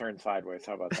 Oh, I'll turn sideways.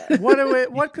 How about that?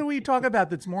 What can we talk about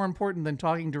that's more important than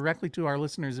talking directly to our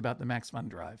listeners about the Max Fun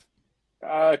Drive?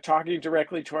 Talking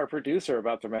directly to our producer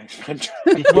about the Max Fun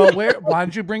Drive. Well, why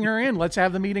don't you bring her in? Let's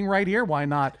have the meeting right here. Why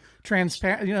not?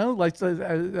 Transparent. Let's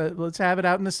have it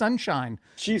out in the sunshine.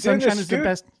 Sunshine is the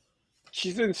best.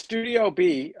 She's in Studio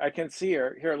B. I can see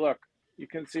her. Here, look. You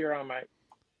can see her on my.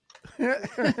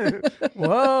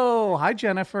 Whoa! Hi,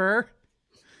 Jennifer.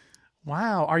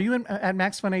 Wow, are you at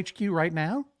Max Fun HQ right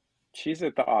now? She's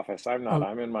at the office. I'm not.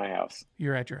 I'm in my house.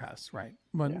 You're at your house, right?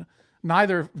 But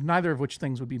neither of which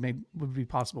things would be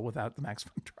possible without the Max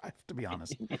Fun Drive. To be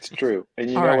honest, it's true. And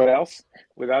you know what else?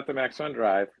 Without the Max Fun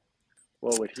Drive,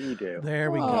 what would he do? There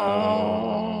we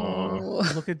go.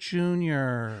 Look at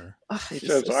Junior. He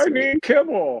says, "I need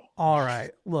kibble." All right,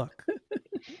 look.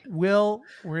 Will,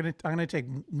 I'm gonna take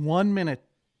 1 minute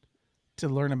to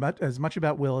learn about as much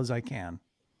about Will as I can.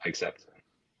 I accept.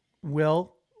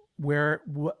 Will,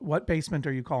 what basement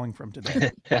are you calling from today?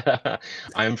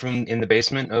 I'm from in the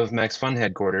basement of Max Fun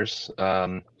headquarters.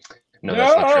 No,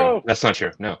 that's not true. That's not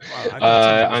true. No,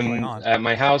 I'm at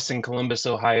my house in Columbus,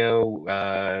 Ohio.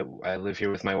 I live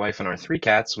here with my wife and our 3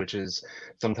 cats, which is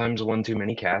sometimes one too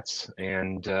many cats.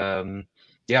 And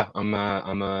I'm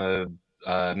a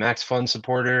Max Fun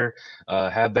supporter,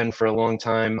 have been for a long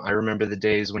time. I remember the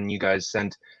days when you guys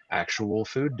sent actual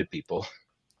food to people.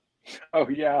 Oh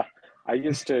yeah, I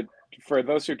used to. For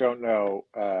those who don't know,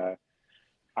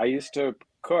 I used to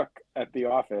cook at the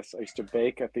office. I used to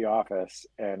bake at the office,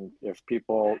 and if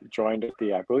people joined at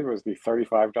I believe it was the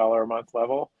 $35 a month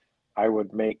level, I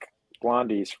would make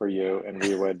blondies for you, and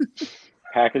we would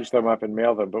package them up and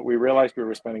mail them. But we realized we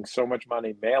were spending so much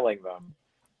money mailing them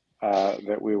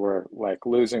that we were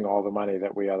losing all the money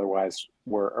that we otherwise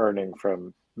were earning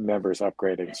from members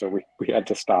upgrading. So we had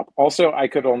to stop. Also, I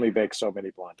could only bake so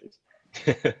many blondies.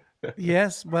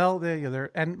 Yes. Well,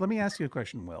 there. And let me ask you a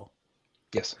question, Will.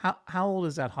 Yes. How old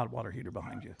is that hot water heater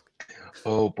behind you?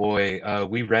 Oh boy,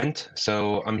 we rent,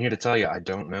 so I'm here to tell you, I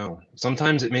don't know.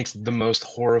 Sometimes it makes the most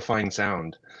horrifying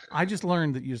sound. I just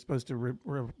learned that you're supposed to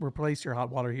replace your hot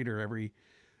water heater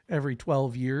every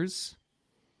 12 years.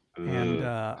 And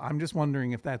I'm just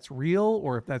wondering if that's real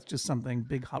or if that's just something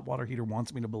Big Hot Water Heater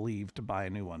wants me to believe to buy a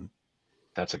new one.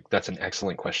 That's an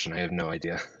excellent question. I have no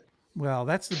idea. Well,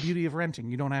 that's the beauty of renting.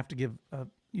 You don't have to give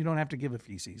a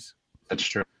feces. That's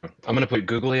true. I'm gonna put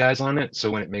googly eyes on it, so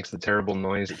when it makes the terrible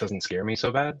noise, it doesn't scare me so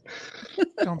bad.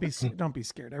 Don't be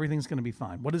scared. Everything's gonna be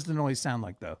fine. What does the noise sound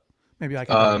like, though? Maybe I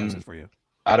can diagnose it for you.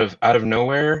 Out of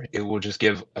nowhere, it will just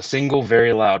give a single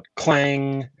very loud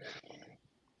clang.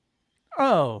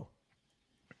 Oh,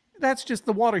 that's just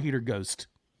the water heater ghost.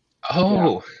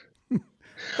 Oh, yeah.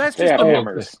 That's just the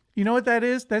hammers. You know what that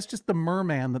is? That's just the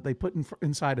merman that they put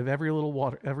inside of every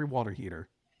water heater.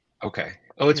 Okay.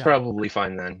 Oh, it's probably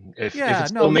fine then. If it's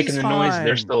still making the noise,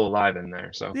 they're still alive in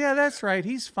there. So yeah, that's right.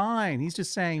 He's fine. He's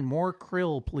just saying more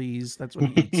krill, please. That's what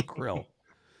he eats, krill.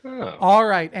 Oh. All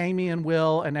right, Amy and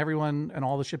Will and everyone and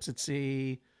all the ships at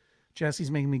sea. Jesse's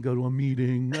making me go to a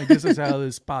meeting. I guess that's how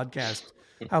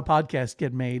podcasts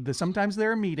get made. Sometimes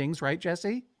there are meetings, right,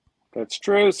 Jesse? That's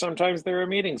true. Sometimes there are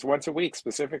meetings once a week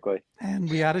specifically. And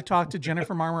we had to talk to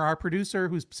Jennifer Marmer, our producer,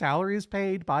 whose salary is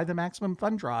paid by the Maximum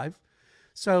Fun Drive.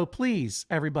 So please,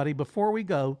 everybody, before we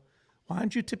go, why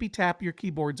don't you tippy tap your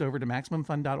keyboards over to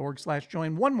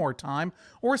MaximumFun.org/join one more time,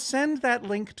 or send that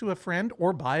link to a friend,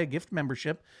 or buy a gift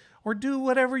membership, or do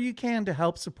whatever you can to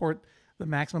help support the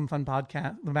Maximum Fun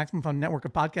podcast, the Maximum Fun network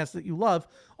of podcasts that you love,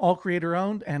 all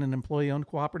creator-owned and an employee-owned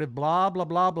cooperative, blah, blah,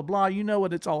 blah, blah, blah. You know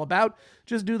what it's all about.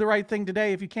 Just do the right thing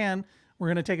today if you can. We're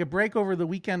going to take a break over the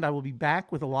weekend. I will be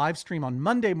back with a live stream on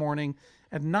Monday morning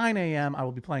at 9 a.m. I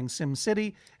will be playing Sim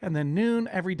City, and then noon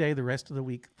every day the rest of the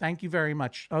week. Thank you very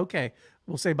much. Okay,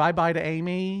 we'll say bye-bye to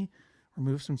Amy.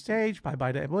 Remove from stage.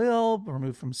 Bye-bye to Will.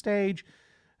 Remove from stage.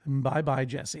 And bye-bye,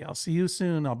 Jesse. I'll see you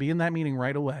soon. I'll be in that meeting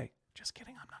right away. Just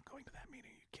kidding. I'm not going to that meeting.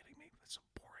 Are you kidding me? That's so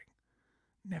boring.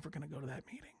 Never going to go to that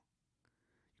meeting.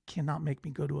 You cannot make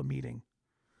me go to a meeting.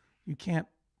 You can't.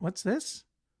 What's this?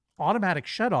 Automatic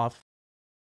shut-off.